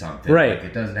squishing something, right? Like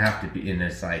it doesn't have to be. And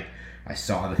it's like I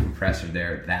saw the compressor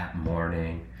there that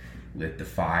morning, lit the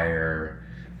fire,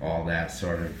 all that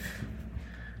sort of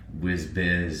whiz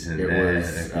biz, and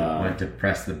went to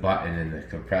press the button, and the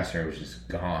compressor was just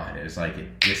gone. It was like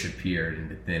it disappeared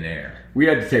into thin air. We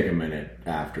had to take a minute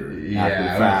after the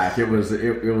fact. It was a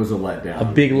letdown, a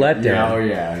big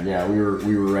letdown. Yeah. We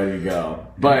were ready to go,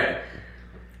 but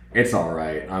it's all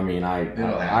right. I mean, I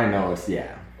know it's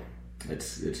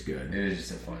It's good. It was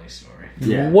just a funny story.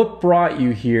 Yeah. What brought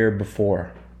you here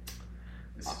before?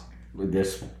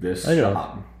 This I know.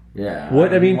 shop. Yeah.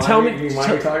 What I mean, Why tell do me. you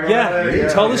mind me talking Yeah, about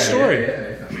it? tell the okay, story.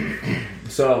 Yeah.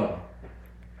 So,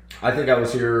 I think I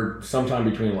was here sometime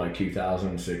between like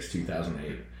 2006,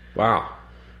 2008. Wow.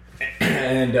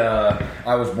 And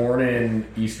I was born in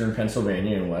eastern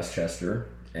Pennsylvania in Westchester,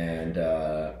 and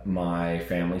my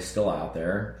family's still out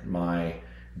there. My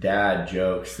dad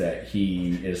jokes that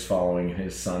he is following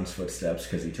his son's footsteps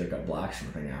because he took up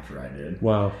blacksmithing after I did.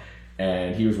 Wow.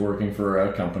 And he was working for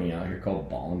a company out here called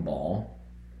Ball and Ball.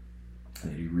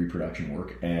 They do reproduction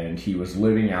work, and he was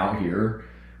living out here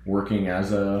working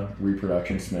as a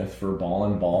reproduction smith for Ball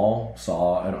and Ball.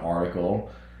 Saw an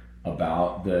article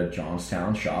about the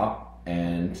Johnstown shop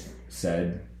and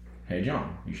said, "Hey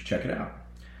John, you should check it out."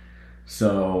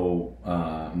 So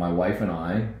my wife and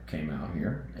I came out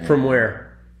here. From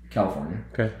where? California.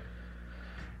 Okay.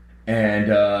 And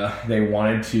they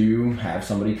wanted to have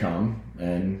somebody come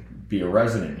and be a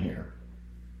resident here.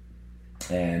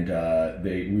 And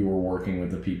we were working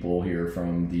with the people here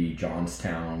from the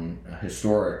Johnstown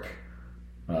Historic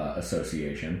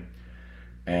Association.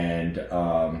 And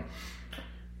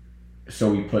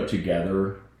so we put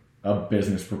together a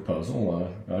business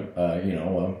proposal,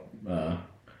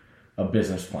 a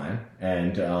business plan.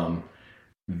 And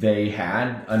they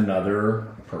had another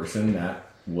person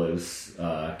that was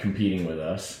competing with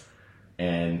us,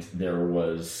 and there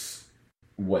was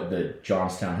what the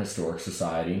Johnstown Historic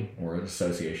Society or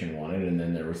Association wanted, and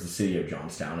then there was the city of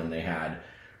Johnstown, and they had a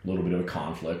little bit of a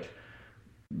conflict.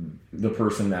 The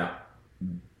person that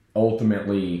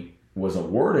ultimately was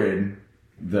awarded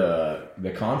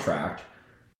the contract,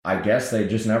 I guess they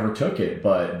just never took it,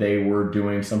 but they were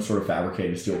doing some sort of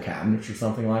fabricated steel cabinets or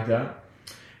something like that.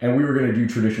 And we were going to do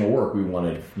traditional work. We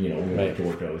wanted, to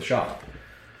work out of the shop.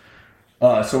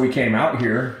 So we came out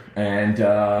here and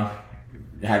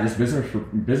had this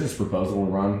business proposal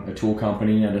to run a tool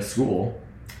company and a school,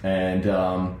 and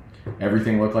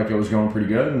everything looked like it was going pretty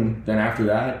good. And then after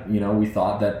that, we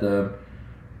thought that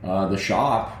the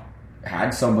shop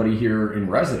had somebody here in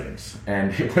residence,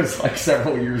 and it was like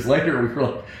several years later we were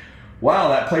like, wow,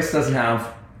 that place doesn't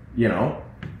have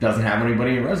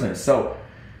anybody in residence. So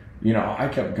I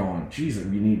kept going, geez,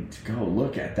 we need to go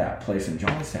look at that place in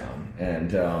Johnstown.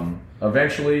 And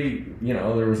eventually,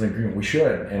 there was an agreement we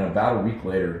should. And about a week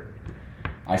later,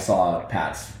 I saw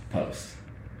Pat's post.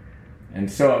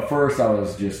 And so at first I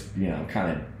was just,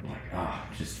 kind of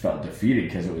like, just felt defeated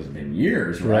because it was been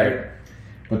years, right?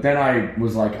 But then I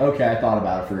was like, okay, I thought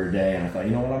about it for a day. And I thought,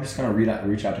 you know what, I'm just going to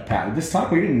reach out to Pat. At this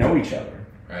time, we didn't know each other.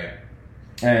 Right.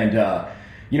 And,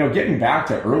 getting back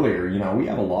to earlier, we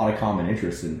have a lot of common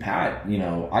interests in Pat.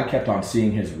 I kept on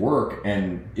seeing his work,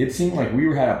 and it seemed like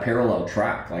we had a parallel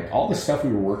track. Like all the stuff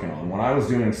we were working on. When I was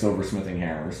doing silversmithing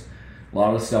hammers, a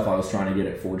lot of the stuff I was trying to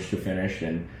get it forged to finish,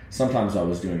 and sometimes I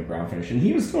was doing ground finish, and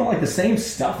he was doing like the same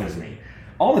stuff as me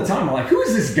all the time. I'm like, who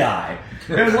is this guy?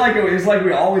 It was like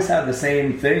we always had the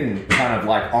same thing kind of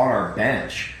like on our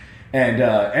bench. And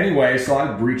anyway, so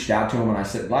I reached out to him and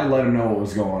I let him know what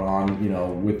was going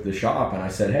on, with the shop. And I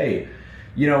said, hey,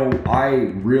 I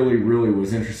really, really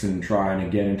was interested in trying to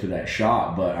get into that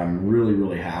shop, but I'm really,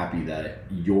 really happy that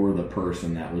you're the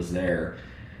person that was there.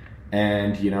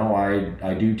 And,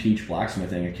 I do teach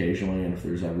blacksmithing occasionally. And if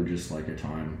there's ever just like a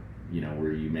time,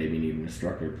 where you maybe need an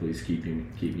instructor, please keep me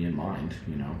in mind,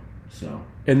 so.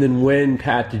 And then when,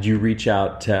 Pat, did you reach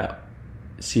out to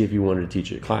see if you wanted to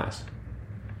teach a class?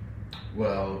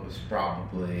 Well, it was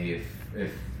probably,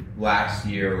 if last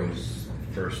year was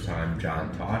the first time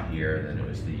John taught here, then it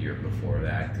was the year before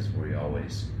that, because we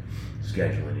always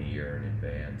schedule it a year in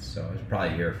advance. So I was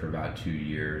probably here for about 2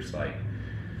 years, like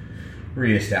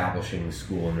reestablishing the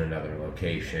school in another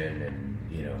location and,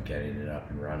 getting it up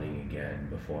and running again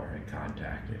before I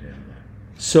contacted him.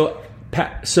 So,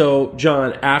 Pat,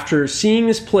 John, after seeing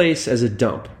this place as a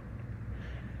dump,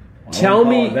 tell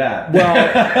me that.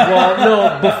 Well,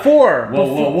 no, before.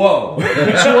 Whoa.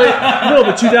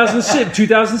 But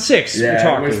 2006. Yeah, we're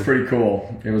talking. It was pretty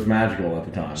cool. It was magical at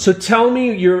the time. So tell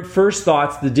me your first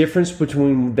thoughts, the difference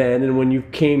between then and when you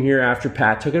came here after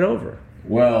Pat took it over.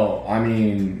 Well, I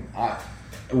mean,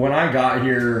 when I got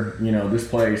here, this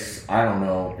place, I don't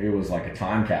know, it was like a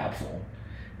time capsule.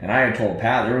 And I had told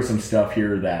Pat there was some stuff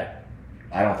here that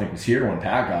I don't think was here when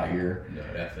Pat got here. No,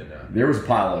 definitely not. There was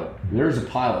a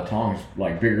pile of tongs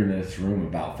like bigger than this room,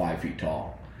 about 5 feet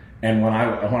tall. And when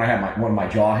I had when my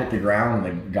jaw hit the ground,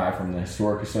 and the guy from the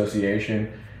Historic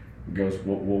Association goes,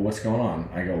 well, what's going on?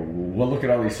 I go, well, look at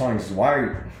all these tongs.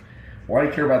 Why why do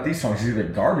you care about these tongs? These are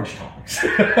garbage tongs.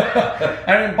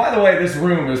 And by the way, this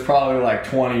room is probably like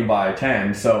 20 by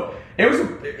 10, so it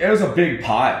was a big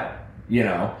pile, you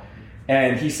know.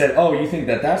 And he said, oh, you think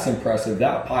that's impressive?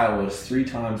 That pile was 3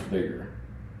 times bigger,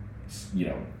 you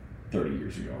know, 30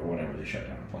 years ago or whenever they shut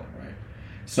down the plant, right?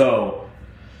 So,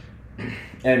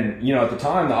 and, you know, at the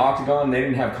time, the Octagon, they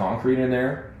didn't have concrete in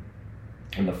there.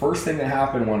 And the first thing that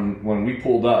happened when we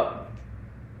pulled up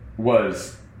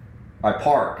was I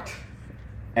parked,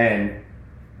 and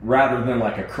rather than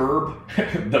like a curb,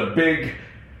 the big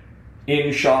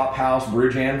in-shop house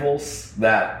bridge anvils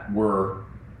that were,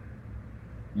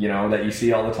 you know, that you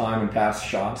see all the time in past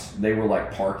shots, they were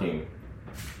like parking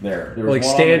there. There was like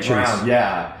one stanchions. on the ground.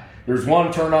 Yeah. There's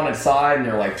one turned on its side, and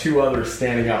there are like 2 others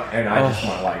standing up, and I just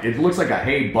went like, it looks like a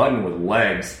hay button with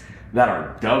legs that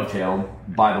are dovetailed,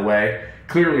 by the way.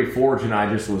 Clearly Forge, and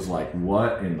I just was like,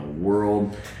 what in the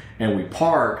world? And we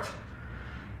parked,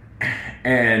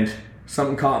 and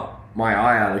something caught my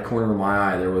eye out of the corner of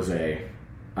my eye. There was a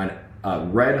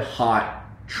red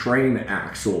hot train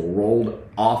axle rolled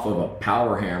off of a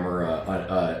power hammer,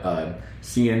 a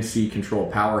CNC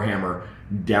controlled power hammer,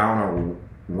 down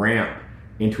a ramp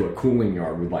into a cooling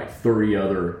yard with like 30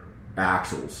 other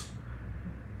axles.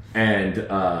 And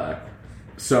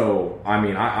so, I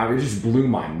mean, it just blew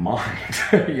my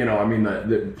mind. You know, I mean,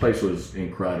 the place was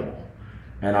incredible.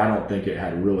 And I don't think it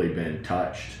had really been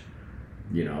touched,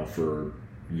 you know, for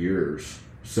years.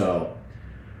 So,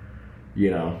 you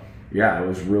know, yeah, it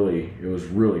was really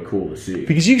cool to see.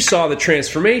 Because you saw the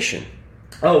transformation.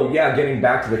 Oh, yeah, getting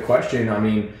back to the question, I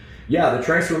mean, yeah, the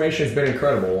transformation has been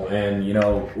incredible. And, you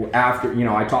know, after, you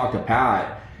know, I talked to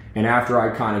Pat, and after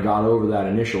I kind of got over that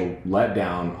initial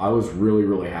letdown, I was really,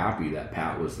 really happy that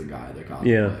Pat was the guy that got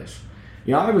the place.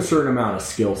 You know, I have a certain amount of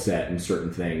skill set in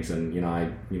certain things, and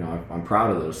I'm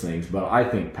proud of those things. But I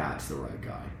think Pat's the right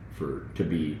guy to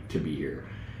be here,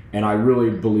 and I really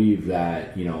believe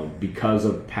that, you know, because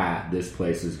of Pat, this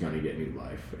place is going to get new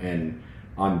life, and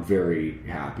I'm very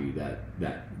happy that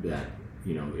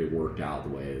you know, it worked out the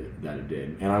way that it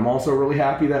did, and I'm also really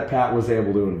happy that Pat was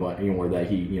able to invite, you know, or that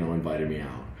he, you know, invited me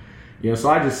out. You know, so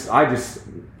I just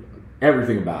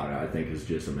everything about it, I think, is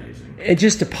just amazing. And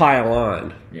just to pile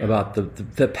on about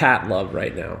the Pat love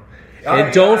right now.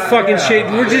 And don't fucking shake.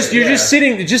 You're just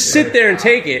sitting. Just sit there and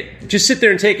take it. Just sit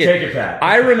there and take it. Take it, Pat.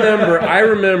 I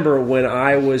remember when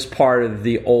I was part of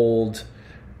the old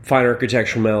Fine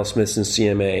Architectural Metalsmiths and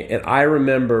CMA, and I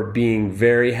remember being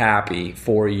very happy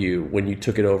for you when you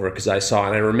took it over, because I saw,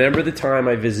 and I remember the time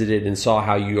I visited and saw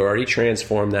how you already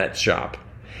transformed that shop.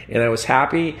 And I was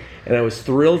happy, and I was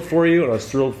thrilled for you, and I was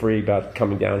thrilled for you about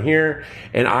coming down here.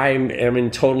 And I am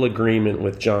in total agreement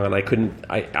with John.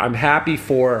 I'm happy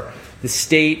for the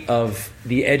state of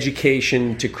the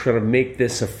education to kind of make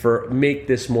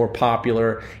this more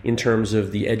popular in terms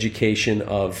of the education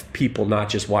of people not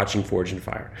just watching Forge and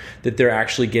Fire. That they're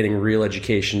actually getting real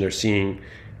education. They're seeing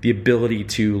the ability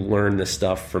to learn this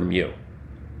stuff from you.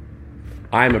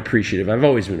 I'm appreciative. I've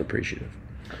always been appreciative.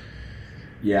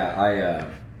 Yeah,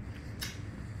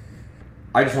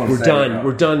 I just want to We're done.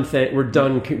 We're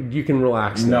done. You can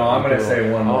relax. No, I'm going to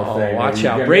say one more thing. Watch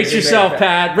out. Brace yourself,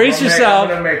 Pat. Brace yourself. I'm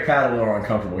going to make Pat a little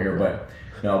uncomfortable here, but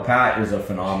no, Pat is a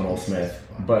phenomenal smith.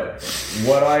 But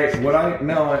I'm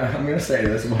going to say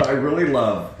this. What I really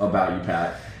love about you,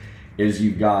 Pat, is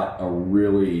you've got a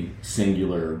really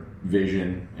singular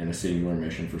vision and a singular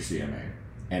mission for CMA,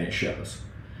 and it shows.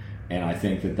 And I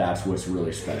think that's what's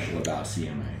really special about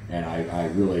CMA. And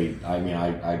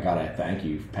I gotta thank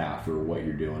you, Pat, for what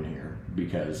you're doing here,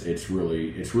 because it's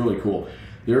really cool.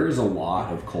 There is a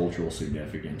lot of cultural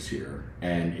significance here,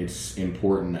 and it's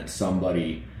important that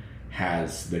somebody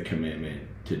has the commitment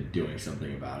to doing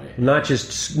something about it. Not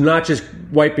just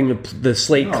wiping the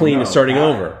slate clean and starting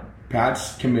over.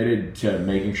 Pat's committed to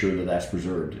making sure that that's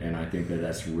preserved, and I think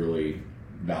that's really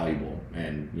valuable.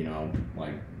 And, you know,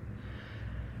 like,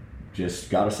 just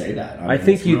got to say that. I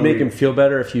think you'd make him feel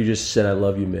better if you just said, "I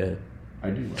love you, man." I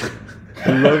do love you.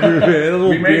 I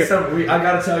love you, man. I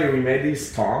got to tell you, we made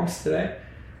these tongs today,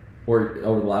 or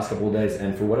over the last couple of days,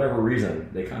 and for whatever reason,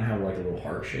 they kind of have like a little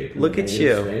heart shape. Look at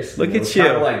you. Look at you.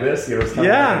 Kind of like this. You know, it's kind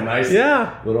of like a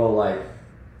nice little like.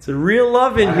 It's a real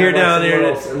love in here down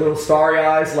there. Little starry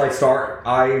eyes, like star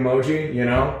eye emoji, you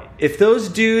know? If those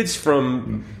dudes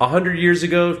from 100 years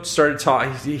ago started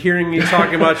hearing me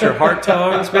talking about your heart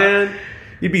tongs, man,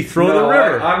 you'd be thrown in the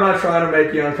river. I'm not trying to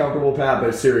make you uncomfortable, Pat,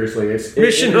 but seriously,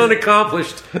 mission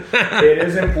unaccomplished. It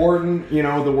is important, you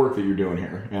know, the work that you're doing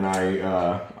here, and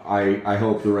I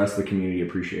hope the rest of the community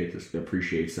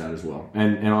appreciates that as well.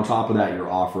 And on top of that, you're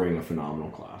offering a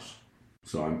phenomenal class,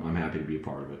 so I'm happy to be a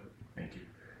part of it. Thank you.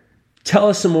 Tell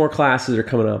us some more classes are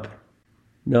coming up.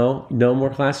 No more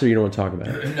classes, or you don't want to talk about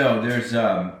it? No, there's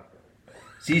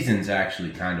season's actually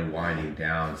kind of winding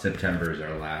down. September is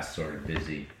our last sort of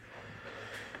busy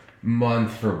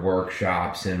month for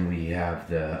workshops, and we have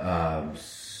the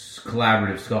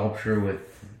collaborative sculpture with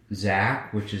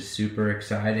Zach, which is super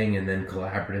exciting, and then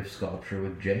collaborative sculpture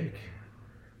with Jake.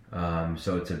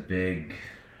 So it's a big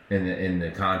in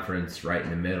the conference right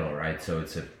in the middle, right? So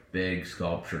it's a big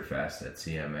sculpture fest at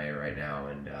CMA right now,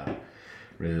 and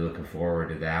really looking forward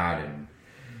to that. And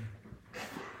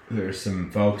there's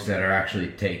some folks that are actually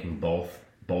taking both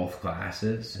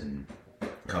classes and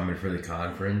coming for the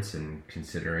conference and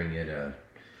considering it a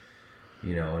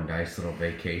nice little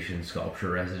vacation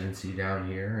sculpture residency down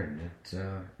here. And it's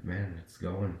it's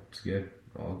going. It's good.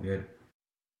 All good.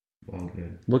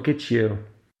 Look at you.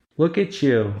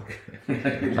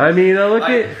 I mean,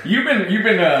 you've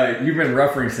been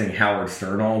referencing Howard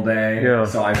Stern all day, yeah.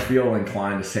 So I feel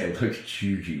inclined to say, "Look at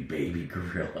you baby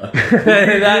gorilla."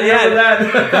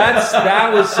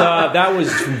 that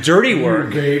was dirty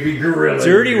work. Baby gorilla.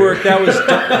 Dirty work. That was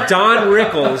Don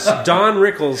Rickles. Don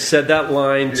Rickles said that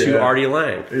line to Artie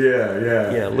Lang.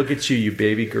 Yeah. Look at you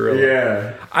baby gorilla.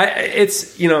 Yeah.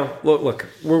 Look,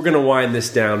 we're gonna wind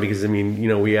this down because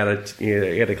we had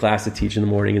a class to teach in the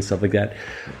morning and stuff like that.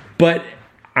 But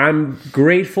I'm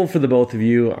grateful for the both of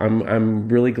you. I'm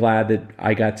really glad that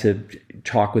I got to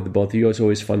talk with the both of you. It's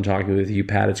always fun talking with you,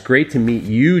 Pat. It's great to meet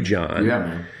you, John. Yeah,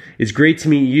 man. It's great to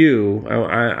meet you.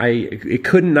 I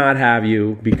couldn't not have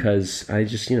you because I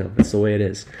just, that's the way it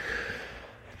is.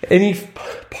 Any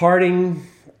parting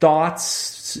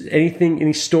thoughts? Anything?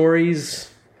 Any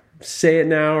stories? Say it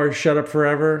now or shut up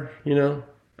forever.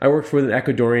 I worked with an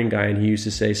Ecuadorian guy, and he used to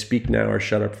say, "Speak now or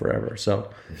shut up forever." So,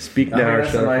 speak now or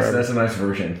shut up forever. That's a nice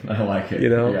version. I like it.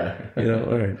 Yeah.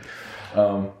 All right.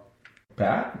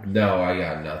 Pat? No, I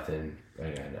got nothing.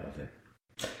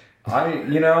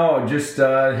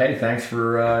 Hey, thanks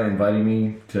for inviting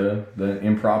me to the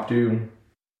impromptu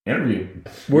interview.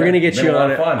 We're going to get you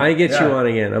on it. I get you Yeah. on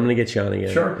again. I'm going to get you on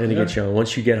again. Sure. I'm going to get you on.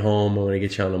 Once you get home, I'm going to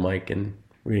get you on the mic, and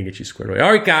we're going to get you squared away.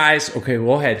 All right, guys. Okay,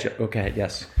 go ahead. Okay,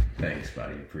 yes. Thanks,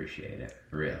 buddy. Appreciate it.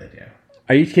 Really do.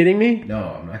 Are you kidding me?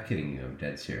 No, I'm not kidding you. I'm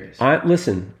dead serious.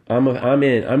 Listen, I'm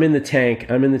in the tank.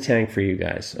 I'm in the tank for you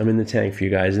guys. And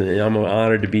I'm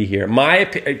honored to be here. In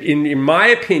my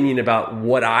opinion about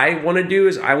what I want to do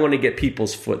is I want to get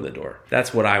people's foot in the door.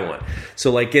 That's what I want.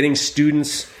 So like getting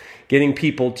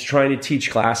people trying to teach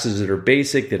classes that are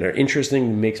basic, that are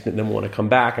interesting, makes them want to come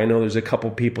back. I know there's a couple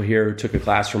people here who took a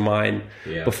class from mine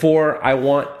before.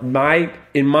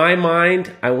 In my mind,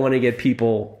 I want to get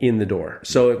people in the door.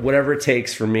 So whatever it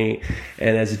takes for me.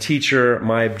 And as a teacher,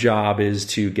 my job is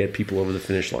to get people over the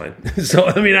finish line. So,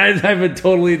 I have a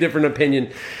totally different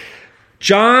opinion.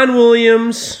 John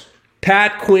Williams,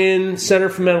 Pat Quinn, Center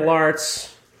for Mental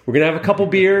Arts. We're going to have a couple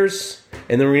beers,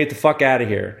 and then we're going to get the fuck out of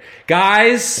here.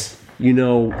 Guys, you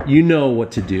know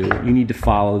what to do. You need to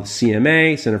follow the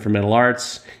CMA, Center for Mental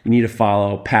Arts. You need to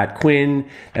follow Pat Quinn.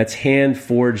 That's Hand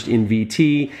Forged in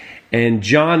VT. And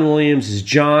John Williams is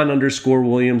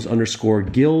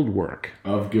John_Williams_Guildwork.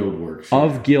 Of Guildworks.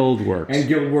 Of Guildworks. And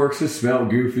Guildworks is spelled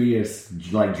goofy. It's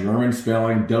like German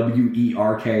spelling,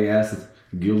 WERKS. It's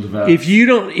Guildwerks. If you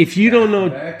don't know,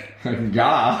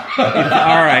 Yeah.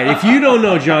 all right. If you don't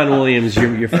know John Williams,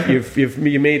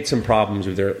 you made some problems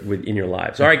in your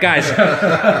lives. All right, guys.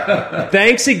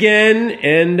 Thanks again,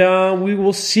 and we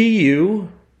will see you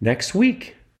next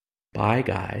week. Bye,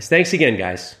 guys. Thanks again,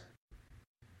 guys.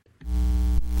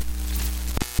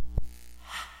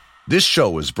 This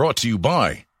show is brought to you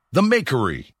by The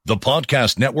Makery, the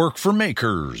podcast network for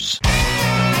makers.